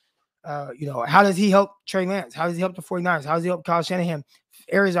coach. You know, how does he help Trey Lance? How does he help the 49ers? How does he help Kyle Shanahan?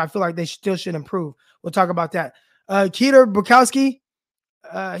 Areas I feel like they still should improve. We'll talk about that. Keeter Bukowski,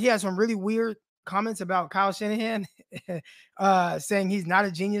 he has some really weird comments about Kyle Shanahan, saying he's not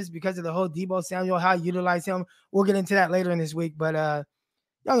a genius because of the whole Deebo Samuel, how you utilize him. We'll get into that later in this week. But y'all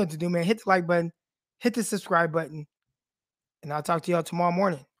know what to do, man. Hit the like button, hit the subscribe button, and I'll talk to y'all tomorrow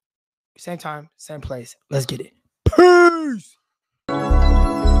morning. Same time, same place. Let's get it. Peace!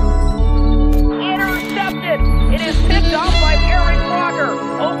 Intercepted. It is picked off by Eric Crocker.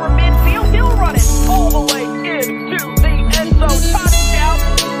 Over midfield, he'll run it all the way into the end zone. Touchdown.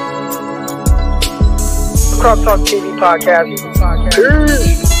 Croc Talk TV podcast.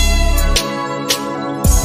 Peace!